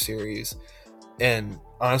and forth series. And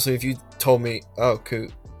honestly, if you told me, oh,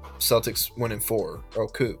 Coop, Celtics win in 4, or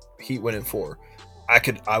Coop, Heat win in 4,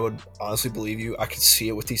 I would honestly believe you. I could see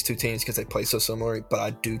it with these two teams because they play so similar, but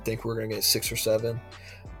I do think we're going to get 6 or 7.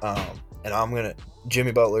 And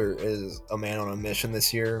Jimmy Butler is a man on a mission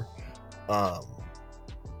this year.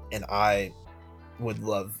 And I would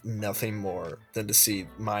love nothing more than to see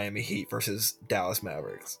Miami Heat versus Dallas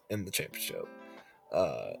Mavericks in the championship.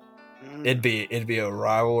 It'd be a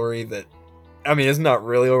rivalry that, I mean, it's not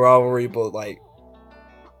really a rivalry, but like,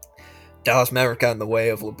 Dallas Maverick got in the way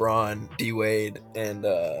of LeBron, D Wade, and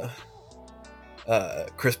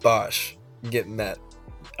Chris Bosh getting that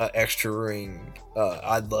extra ring.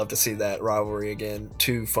 I'd love to see that rivalry again.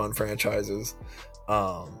 2 fun franchises.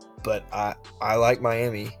 But I like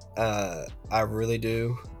Miami. I really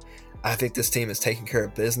do. I think this team is taking care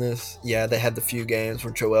of business. Yeah, they had the few games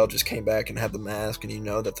where Joel just came back and had the mask, and you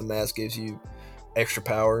know that the mask gives you extra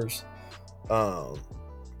powers.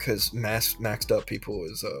 Because maxed up people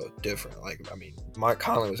is different. Like, I mean, Mike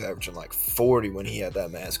Conley was averaging like 40 when he had that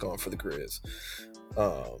mask on for the Grizz.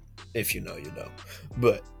 If you know, you know.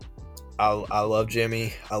 But I love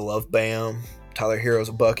Jimmy. I love Bam. Tyler Hero's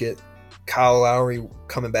a bucket. Kyle Lowry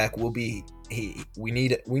coming back will be we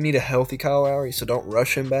need a healthy Kyle Lowry, so don't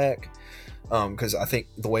rush him back. Because I think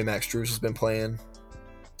the way Max Strus has been playing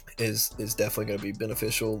is definitely going to be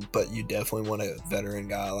beneficial, but you definitely want a veteran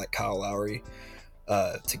guy like Kyle Lowry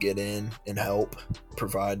to get in and help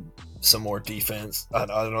provide some more defense. I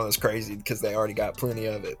know it's crazy because they already got plenty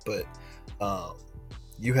of it, but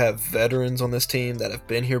you have veterans on this team that have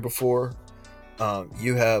been here before.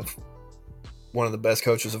 You have one of the best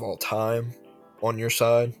coaches of all time on your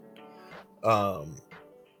side. I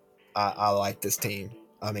like this team.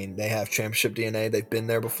 I mean, they have championship DNA. They've been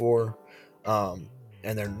there before, and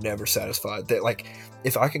they're never satisfied.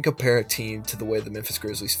 If I can compare a team to the way the Memphis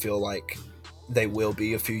Grizzlies feel like they will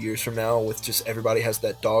be a few years from now, with just everybody has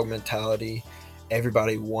that dog mentality,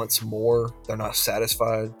 everybody wants more, they're not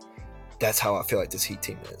satisfied. That's how I feel like this Heat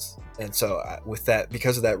team is. And so with that,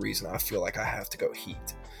 because of that reason, I feel like I have to go Heat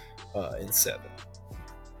in 7.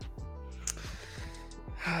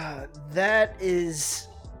 That is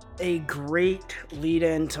a great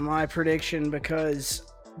lead-in to my prediction, because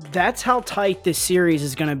that's how tight this series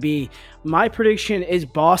is going to be. My prediction is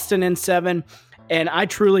Boston in 7, and I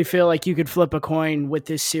truly feel like you could flip a coin with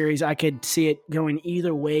this series. I could see it going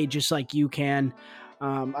either way, just like you can.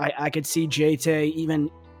 I could see JT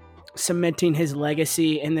even cementing his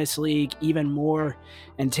legacy in this league even more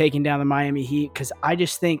and taking down the Miami Heat, because I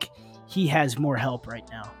just think he has more help right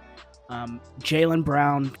now. Jaylen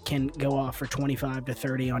Brown can go off for 25 to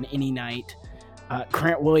 30 on any night.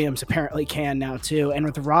 Grant Williams apparently can now too. And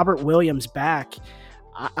with Robert Williams back,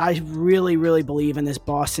 I really, really believe in this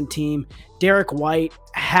Boston team. Derek White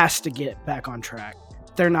has to get back on track.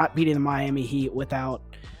 They're not beating the Miami Heat without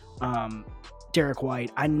Derek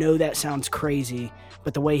White. I know that sounds crazy,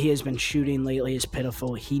 but the way he has been shooting lately is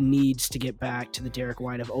pitiful. He needs to get back to the Derek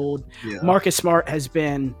White of old. Yeah. Marcus Smart has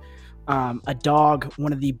been a dog,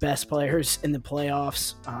 one of the best players in the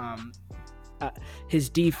playoffs. His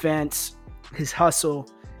defense, his hustle,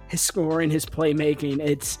 his scoring, his playmaking.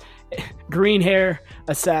 It's green hair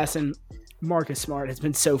assassin Marcus Smart has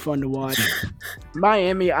been so fun to watch.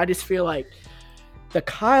 Miami, I just feel like the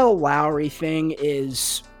Kyle Lowry thing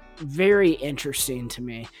is very interesting to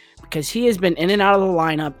me, because he has been in and out of the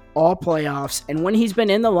lineup all playoffs, and when he's been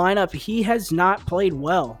in the lineup, he has not played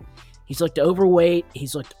well. He's looked overweight.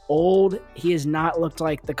 He's looked old. He has not looked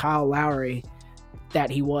like the Kyle Lowry that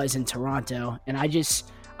he was in Toronto. And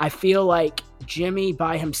I feel like Jimmy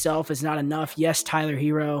by himself is not enough. Yes, Tyler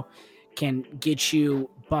Hero can get you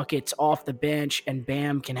buckets off the bench, and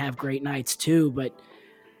Bam can have great nights too. But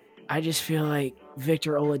I just feel like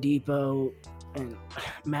Victor Oladipo and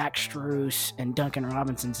Max Strus and Duncan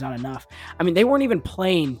Robinson's not enough. I mean, they weren't even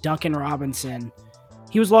playing Duncan Robinson.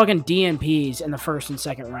 He was logging DNPs in the first and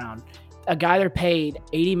second round. A guy that paid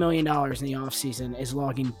 $80 million in the offseason is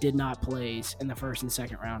logging did not plays in the first and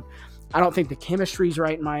second round. I don't think the chemistry's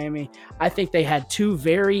right in Miami. I think they had two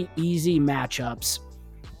very easy matchups,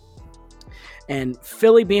 and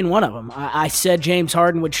Philly being one of them. I said James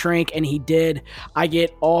Harden would shrink, and he did. I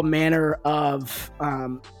get all manner of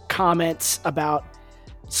comments about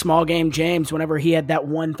small game James whenever he had that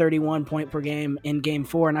 131 point per game in game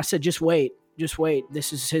 4, and I said, just wait.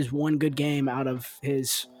 This is his one good game out of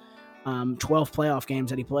his 12 playoff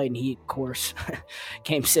games that he played. And he, of course,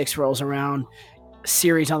 game 6 rolls around,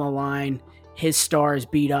 series on the line. His star is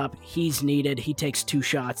beat up. He's needed. He takes 2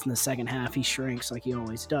 shots in the second half. He shrinks like he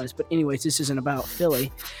always does. But anyways, this isn't about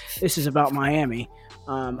Philly. This is about Miami.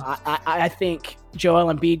 I think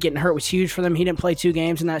Joel Embiid getting hurt was huge for them. He didn't play 2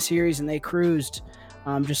 games in that series, and they cruised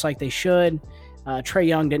just like they should. Trey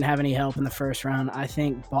Young didn't have any help in the first round. I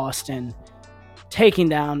think Boston taking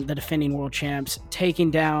down the defending world champs,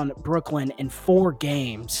 taking down Brooklyn in 4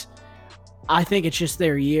 games. I think it's just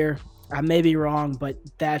their year. I may be wrong, but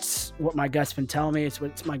that's what my gut's been telling me. It's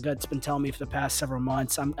what my gut's been telling me for the past several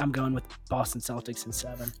months. I'm going with Boston Celtics in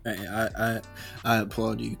 7. Hey, I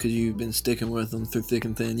applaud you, because you've been sticking with them through thick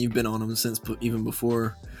and thin. You've been on them since even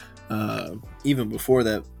before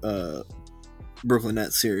that Brooklyn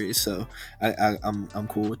Nets series. So I'm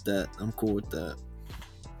cool with that.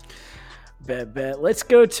 Bet. Let's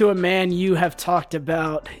go to a man you have talked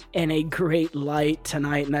about in a great light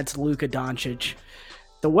tonight, and that's Luka Doncic.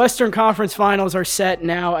 The Western Conference Finals are set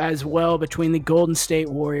now as well between the Golden State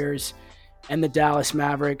Warriors and the Dallas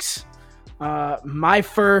Mavericks. My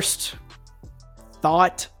first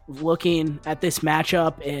thought looking at this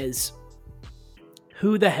matchup is,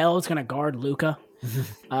 who the hell is going to guard Luka?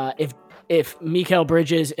 If Mikal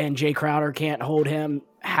Bridges and Jay Crowder can't hold him,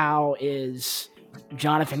 how is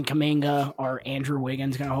Jonathan Kuminga or Andrew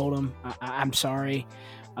Wiggins going to hold him? I'm sorry.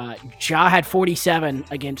 Ja had 47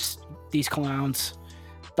 against these clowns.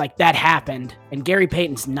 Like, that happened, and Gary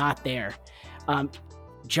Payton's not there.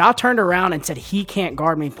 Ja turned around and said he can't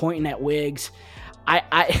guard me, pointing at Wiggs.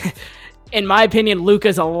 in my opinion,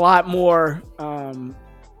 Luka's a lot more, or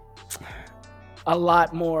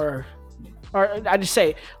I just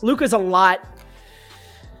say Luka's a lot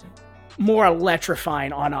more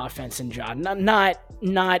electrifying on offense than John.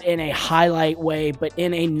 Not in a highlight way, but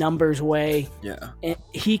in a numbers way. Yeah. And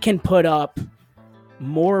he can put up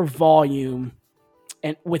more volume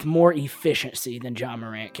and with more efficiency than John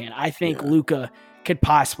Morant can. I think Luka could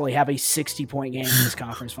possibly have a 60-point game in this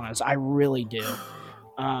conference finals. I really do.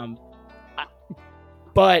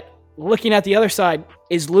 But looking at the other side,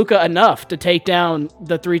 is Luka enough to take down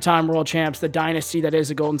the 3-time world champs, the dynasty that is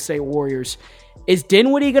the Golden State Warriors? Is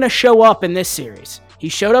Dinwiddie going to show up in this series? He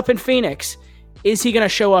showed up in Phoenix. Is he going to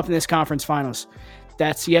show up in this conference finals?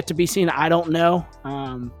 That's yet to be seen. I don't know.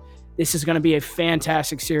 This is going to be a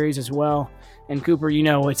fantastic series as well. And Cooper, you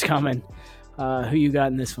know what's coming. Who you got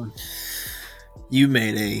in this one? You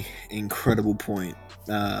made a incredible point.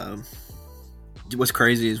 What's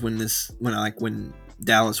crazy is when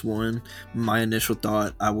Dallas won, my initial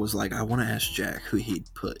thought, I was like, I want to ask Jack who he'd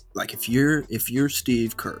put. Like, if you're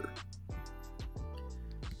Steve Kerr,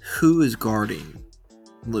 who is guarding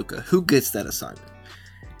Luka? Who gets that assignment?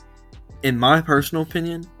 In my personal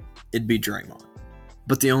opinion, it'd be Draymond.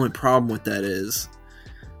 But the only problem with that is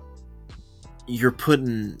you're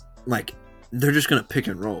putting, like, they're just gonna pick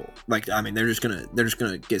and roll. Like, I mean, they're just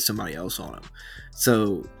gonna get somebody else on him.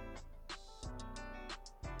 So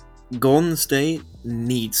Golden State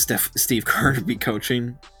needs Steve Kerr to be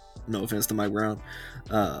coaching. No offense to Mike Brown.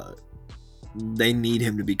 They need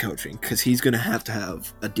him to be coaching because he's going to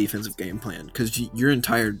have a defensive game plan because your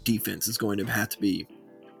entire defense is going to have to be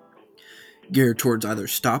geared towards either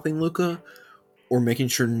stopping Luka or making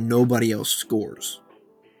sure nobody else scores.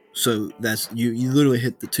 So that's you literally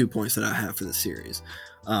hit the 2 points that I have for the series.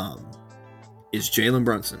 Is Jalen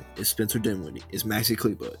Brunson, is Spencer Dinwiddie, is Maxi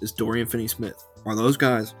Kleber, is Dorian Finney-Smith, are those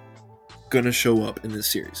guys going to show up in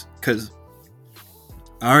this series? Because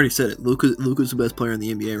I already said it, Luka's the best player in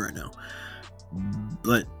the NBA right now.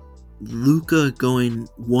 But Luka going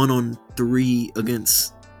 1-on-3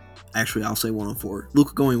 against, actually I'll say 1-on-4.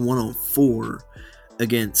 Luka going 1-on-4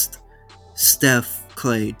 against Steph,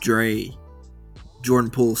 Clay, Trey, Jordan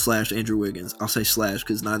Poole / Andrew Wiggins. I'll say /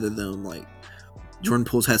 because neither of them, like, Jordan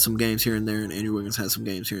Poole's had some games here and there, and Andrew Wiggins has some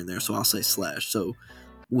games here and there, so I'll say /. So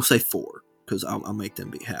we'll say 4 because I'll make them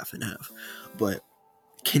be half and half. But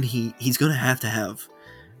he's going to have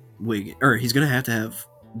Wiggins, or he's going to have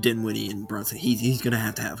Dinwiddie and Brunson. He's going to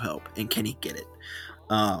have help, and can he get it?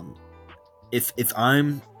 If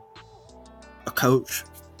I'm a coach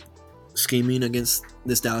scheming against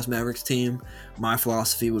this Dallas Mavericks team, my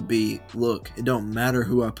philosophy would be, look, it don't matter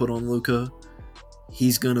who I put on Luka.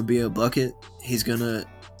 He's going to be a bucket. He's going to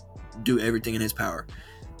do everything in his power.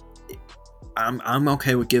 I'm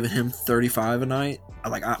okay with giving him 35 a night.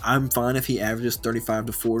 I'm fine if he averages 35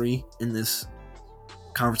 to 40 in this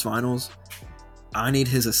conference finals. I need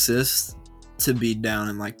his assists to be down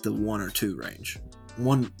in like the 1 or 2 range.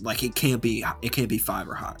 It can't be 5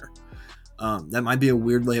 or higher. That might be a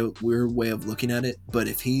weird way of looking at it, but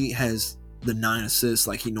if he has the 9 assists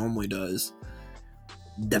like he normally does,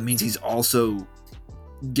 that means he's also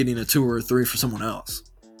getting a 2 or a 3 for someone else.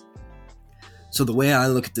 So the way I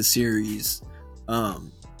look at the series,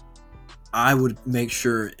 I would make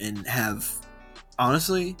sure and have,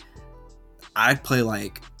 honestly, I'd play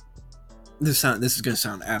like, this is going to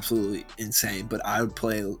sound absolutely insane, but I would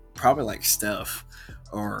play probably like Steph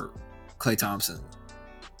or Klay Thompson.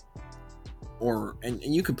 And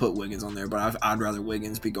you could put Wiggins on there, but I'd rather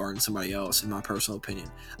Wiggins be guarding somebody else, in my personal opinion.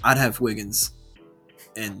 I'd have Wiggins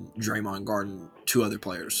and Draymond guarding 2 other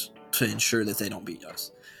players to ensure that they don't beat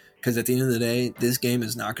us. Because at the end of the day, this game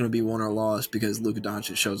is not going to be won or lost because Luka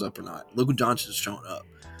Doncic shows up or not. Luka Doncic is showing up.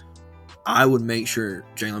 I would make sure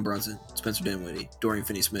Jalen Brunson, Spencer Dinwiddie, Dorian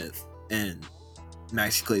Finney-Smith, and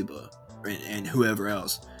Maxi Kleber, and whoever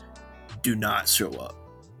else do not show up.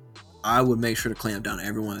 I would make sure to clamp down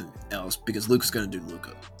everyone else because Luka's going to do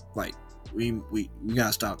Luka. Like, we got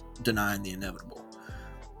to stop denying the inevitable.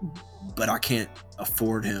 But I can't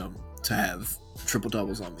afford him to have triple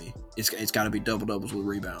doubles on me. It's got to be double doubles with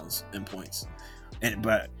rebounds and points.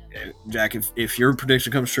 But Jack, if your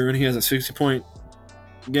prediction comes true and he has a 60-point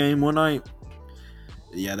game one night,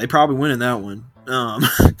 yeah, they probably win in that one.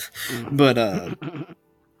 But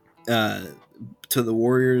to the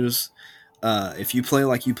Warriors, if you play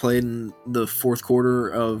like you played in the fourth quarter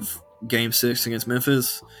of Game 6 against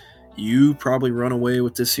Memphis, you probably run away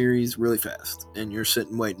with this series really fast, and you're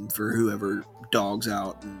sitting waiting for whoever dogs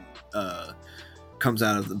out and comes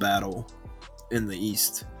out of the battle in the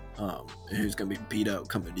East, who's going to be beat up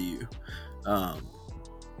coming to you.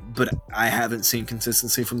 but I haven't seen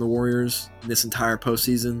consistency from the Warriors this entire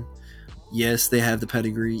postseason. Yes, they have the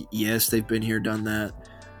pedigree. Yes, they've been here, done that.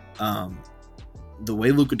 The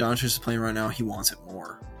way Luka Doncic is playing right now, he wants it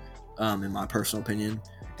more, in my personal opinion.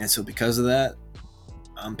 And so because of that,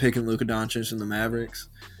 I'm picking Luka Doncic and the Mavericks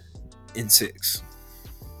in 6.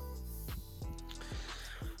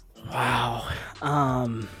 Wow.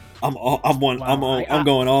 I'm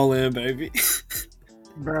going all in, baby.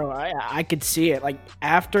 Bro, I could see it. Like,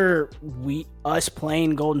 after us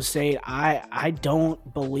playing Golden State, I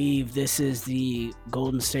don't believe this is the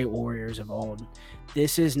Golden State Warriors of old.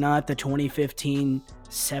 This is not the 2015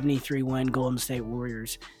 73-win Golden State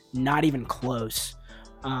Warriors. Not even close.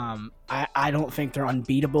 I don't think they're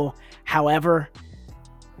unbeatable. However,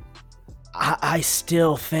 I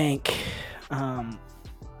still think,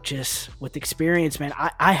 just with experience, man,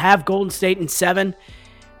 I have Golden State in 7.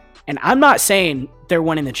 And I'm not saying they're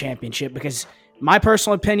winning the championship, because my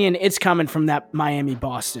personal opinion, it's coming from that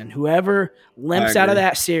Miami-Boston. Whoever limps out of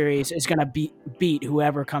that series is going to beat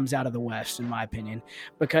whoever comes out of the West, in my opinion,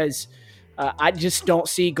 because I just don't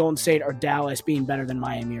see Golden State or Dallas being better than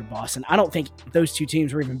Miami or Boston. I don't think those two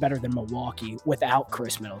teams were even better than Milwaukee without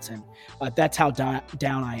Chris Middleton. That's how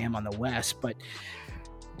down I am on the West. But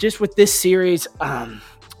just with this series,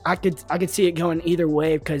 I could see it going either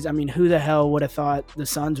way, because, I mean, who the hell would have thought the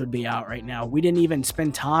Suns would be out right now? We didn't even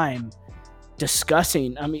spend time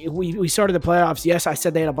discussing. I mean, we started the playoffs. Yes, I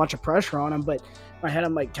said they had a bunch of pressure on them, but in my head,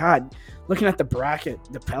 I'm like, God, looking at the bracket,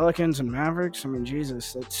 the Pelicans and Mavericks, I mean,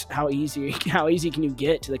 Jesus, that's how easy can you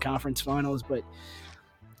get to the conference finals? But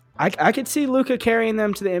I could see Luka carrying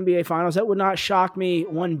them to the NBA finals. That would not shock me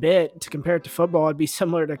one bit. To compare it to football, it'd be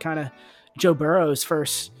similar to kind of Joe Burrow's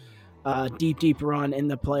first deep run in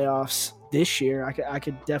the playoffs this year. I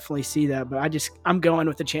could definitely see that, but I'm going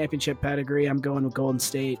with the championship pedigree. I'm going with Golden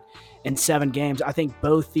State in 7 games. I think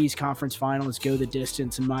both these conference finals go the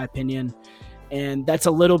distance, in my opinion, and that's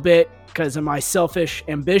a little bit because of my selfish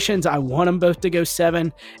ambitions. I want them both to go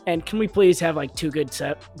 7, and can we please have like 2 good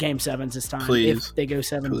game 7s this time? Please. If they go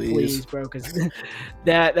 7, please, bro, because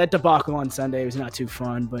that debacle on Sunday was not too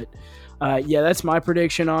fun. But yeah, that's my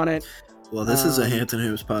prediction on it. Well, this is a Hampton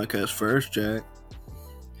Hoops podcast first, Jack.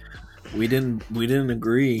 We didn't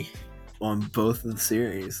agree on both of the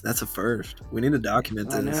series. That's a first. We need to document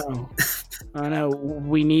this. I know.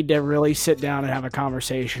 We need to really sit down and have a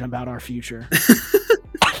conversation about our future.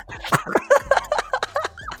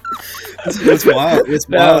 What's wild? What's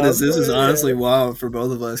wild is this is honestly wild for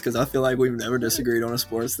both of us, because I feel like we've never disagreed on a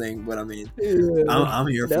sports thing. But I mean, I'm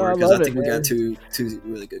here for it, because I think we got two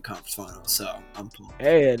really good conference finals. So I'm pumped.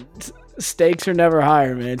 Hey, stakes are never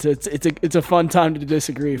higher, man. It's a fun time to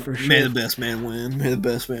disagree, for sure. May the best man win. May the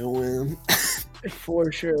best man win.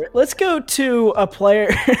 For sure. Let's go to a player.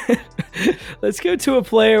 Let's go to a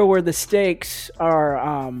player where the stakes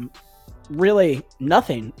are really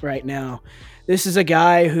nothing right now. This is a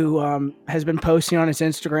guy who has been posting on his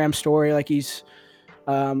Instagram story like he's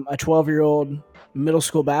a 12-year-old middle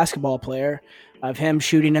school basketball player, of him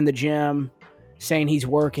shooting in the gym, saying he's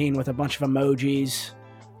working with a bunch of emojis,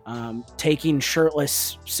 taking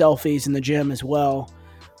shirtless selfies in the gym as well.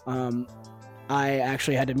 I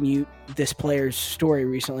actually had to mute this player's story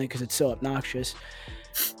recently because it's so obnoxious.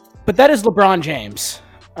 But that is LeBron James.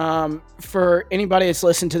 For anybody that's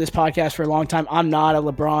listened to this podcast for a long time, I'm not a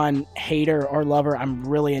LeBron hater or lover. I'm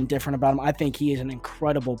really indifferent about him. I think he is an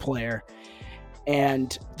incredible player.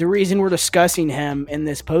 And the reason we're discussing him in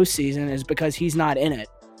this postseason is because he's not in it.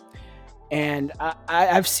 And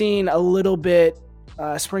I've seen a little bit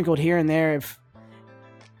sprinkled here and there of,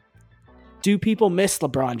 do people miss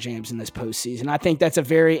LeBron James in this postseason? I think that's a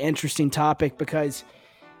very interesting topic, because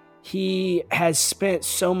he has spent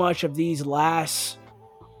so much of these last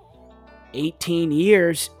 18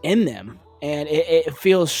 years in them, and it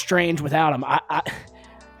feels strange without him.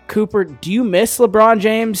 Cooper, do you miss LeBron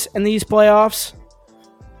James in these playoffs?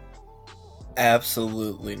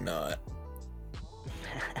 Absolutely not.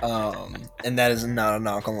 And that is not a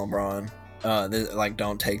knock on LeBron.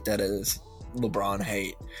 Don't take that as LeBron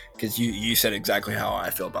hate, because you said exactly how I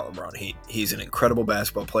feel about LeBron. He's an incredible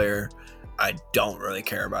basketball player. I don't really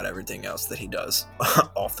care about everything else that he does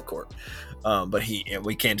off the court. But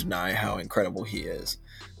we can't deny how incredible he is.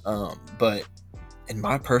 But in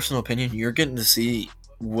my personal opinion, you're getting to see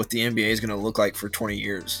what the NBA is going to look like for 20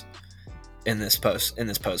 years in this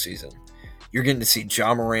postseason. You're getting to see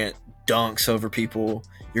Ja Morant dunks over people.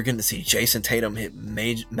 You're getting to see Jason Tatum hit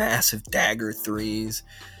massive dagger threes.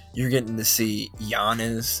 You're getting to see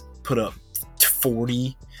Giannis put up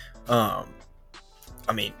 40.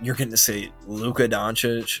 I mean, you're getting to see Luka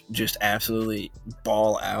Doncic just absolutely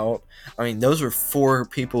ball out. I mean, those are 4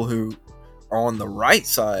 people who are on the right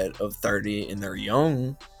side of 30, and they're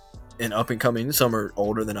young and up and coming. Some are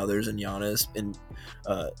older than others, and Giannis. And,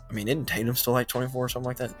 I mean, isn't Tatum still like 24 or something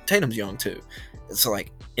like that? Tatum's young, too. So,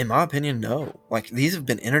 like, in my opinion, no. Like, these have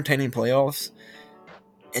been entertaining playoffs,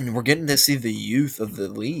 and we're getting to see the youth of the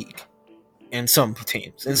league. In some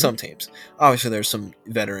teams. Obviously, there's some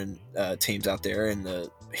veteran teams out there, and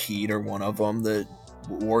the Heat are one of them. The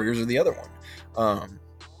Warriors are the other one.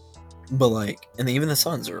 But, like, and even the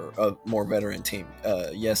Suns are a more veteran team.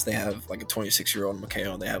 Yes, they have, like, a 26-year-old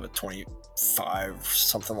McHale. They have a 25,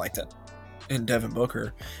 something like that, in Devin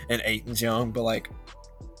Booker. And Ayton's young. But, like,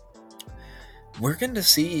 we're going to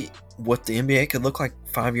see what the NBA could look like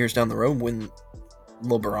 5 years down the road when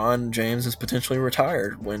LeBron James is potentially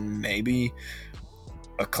retired, when maybe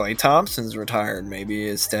a Klay Thompson's retired, maybe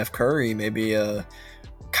a Steph Curry, maybe a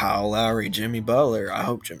Kyle Lowry, Jimmy Butler. I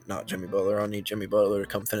hope not Jimmy Butler. I need Jimmy Butler to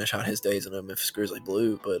come finish out his days in a Memphis Grizzly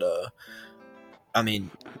blue. But I mean,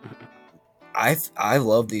 I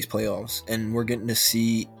love these playoffs, and we're getting to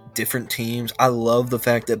see different teams. I love the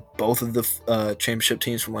fact that both of the championship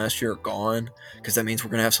teams from last year are gone, because that means we're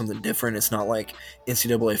going to have something different. It's not like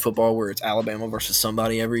NCAA football where it's Alabama versus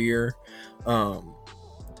somebody every year.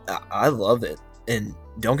 I love it. And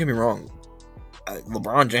don't get me wrong,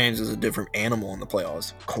 LeBron James is a different animal in the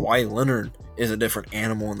playoffs. Kawhi Leonard is a different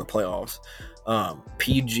animal in the playoffs.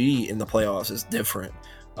 PG in the playoffs is different.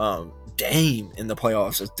 Dame in the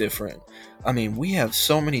playoffs is different. I mean, we have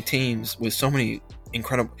so many teams with so many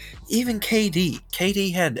incredible. Even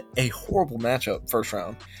KD had a horrible matchup first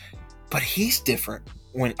round, but he's different.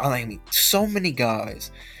 I mean, so many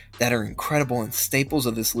guys that are incredible and staples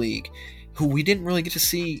of this league who we didn't really get to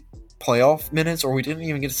see playoff minutes, or we didn't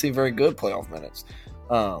even get to see very good playoff minutes.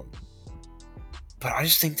 But I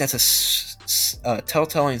just think that's a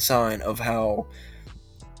telltale sign of how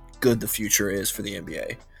good the future is for the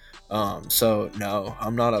NBA. So no,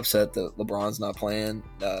 I'm not upset that LeBron's not playing.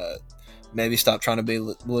 Maybe stop trying to be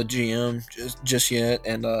the GM just yet,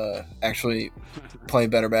 and actually play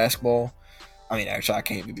better basketball. I mean, actually, I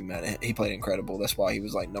can't even be mad at him. He played incredible. That's why he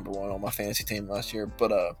was like number 1 on my fantasy team last year.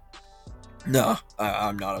 But no,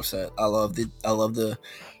 I'm not upset. I love the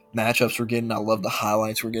matchups we're getting. I love the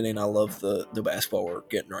highlights we're getting. I love the basketball we're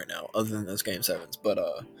getting right now, other than those game 7s. But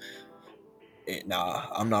nah,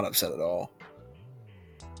 I'm not upset at all.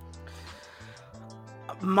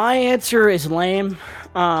 My answer is lame.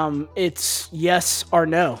 It's yes or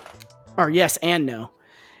no, or yes and no.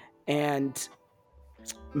 And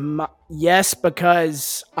yes,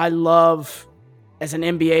 because I love, as an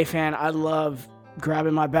NBA fan, I love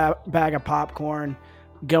grabbing my bag of popcorn,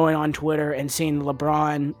 going on Twitter and seeing the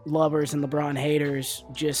LeBron lovers and LeBron haters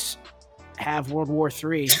just have World War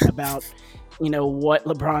III about what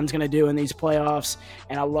LeBron's going to do in these playoffs.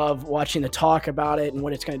 And I love watching the talk about it and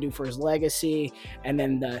what it's going to do for his legacy. And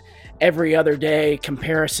then the every other day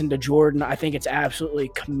comparison to Jordan, I think it's absolutely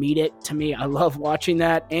comedic to me. I love watching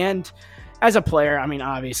that. And as a player, I mean,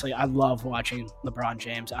 obviously I love watching LeBron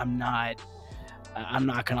James. I'm not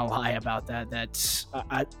going to lie about that. That's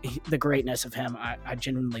the greatness of him. I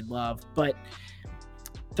genuinely love, but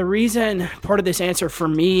the reason part of this answer for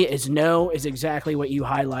me is no is exactly what you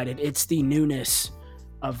highlighted. It's the newness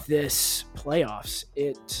of this playoffs.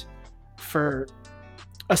 It, for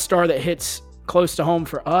a star that hits close to home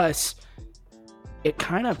for us, it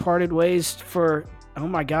kind of parted ways for, oh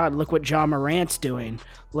my God, look what Ja Morant's doing.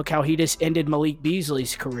 Look how he just ended Malik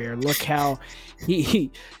Beasley's career. Look how he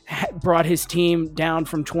brought his team down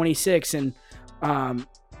from 26 and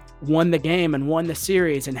won the game and won the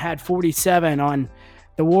series and had 47 on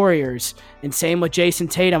the Warriors. And same with Jason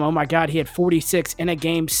Tatum. Oh my God, he had 46 in a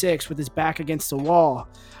game 6 with his back against the wall.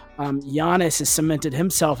 Giannis has cemented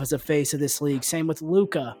himself as a face of this league. Same with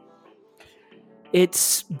Luka.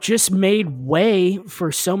 It's just made way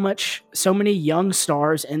for so many young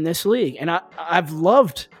stars in this league. And I've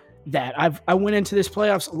loved that. I went into this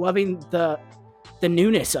playoffs loving the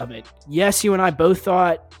newness of it. Yes, you and I both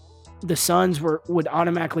thought the Suns would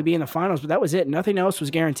automatically be in the finals, but that was it. Nothing else was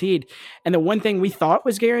guaranteed. And the one thing we thought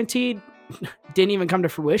was guaranteed didn't even come to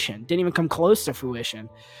fruition, didn't even come close to fruition.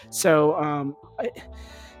 So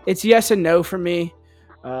it's yes and no for me.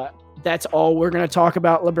 That's all we're going to talk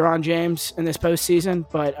about LeBron James in this postseason.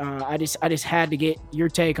 But I just had to get your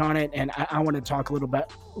take on it, and I want to talk a little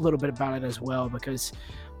bit about it as well, because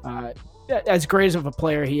As great of a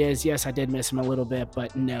player he is, yes, I did miss him a little bit,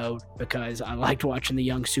 but no, because I liked watching the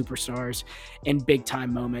young superstars in big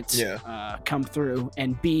time moments come through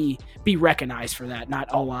and be recognized for that. Not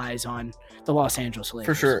all eyes on the Los Angeles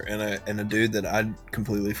Lakers. For sure, and a dude that I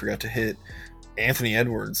completely forgot to hit, Anthony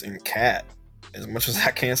Edwards and Cat. As much as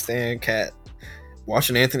I can't stand Cat,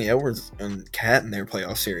 watching Anthony Edwards and Cat in their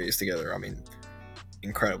playoff series together, I mean,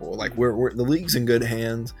 incredible. Like we're the league's in good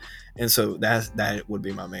hands. And so that would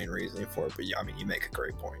be my main reasoning for it. But yeah, I mean, you make a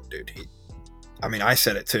great point, dude. I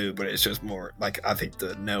said it too, but it's just more like I think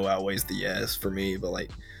the no outweighs the yes for me. But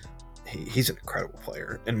like, he's an incredible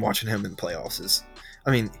player, and watching him in playoffs is,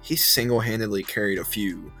 I mean, he single-handedly carried a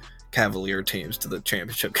few Cavalier teams to the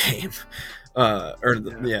championship game,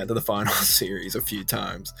 to the final series a few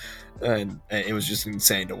times, and it was just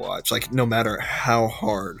insane to watch. Like, no matter how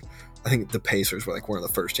hard. I think the Pacers were like one of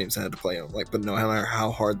the first teams that had to play him. Like, but no matter how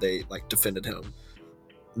hard they like defended him,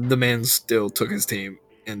 the man still took his team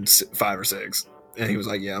in 5 or 6, and he was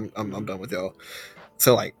like, "Yeah, I'm done with y'all."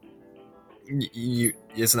 So like,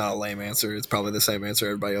 it's not a lame answer. It's probably the same answer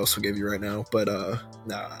everybody else will give you right now. But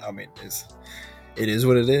I mean, it is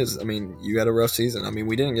what it is. I mean, you had a rough season. I mean,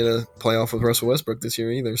 we didn't get a playoff with Russell Westbrook this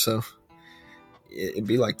year either, so it'd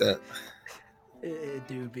be like that. It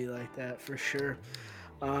do be like that for sure.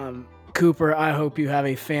 Cooper, I hope you have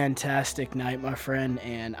a fantastic night, my friend,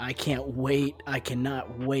 and I cannot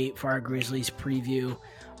wait for our Grizzlies preview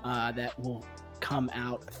that will come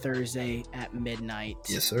out Thursday at midnight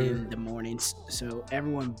in the mornings. So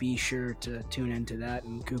everyone be sure to tune into that.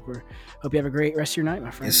 And Cooper, hope you have a great rest of your night,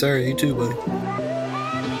 my friend. Yes, sir. You too,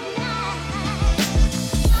 buddy.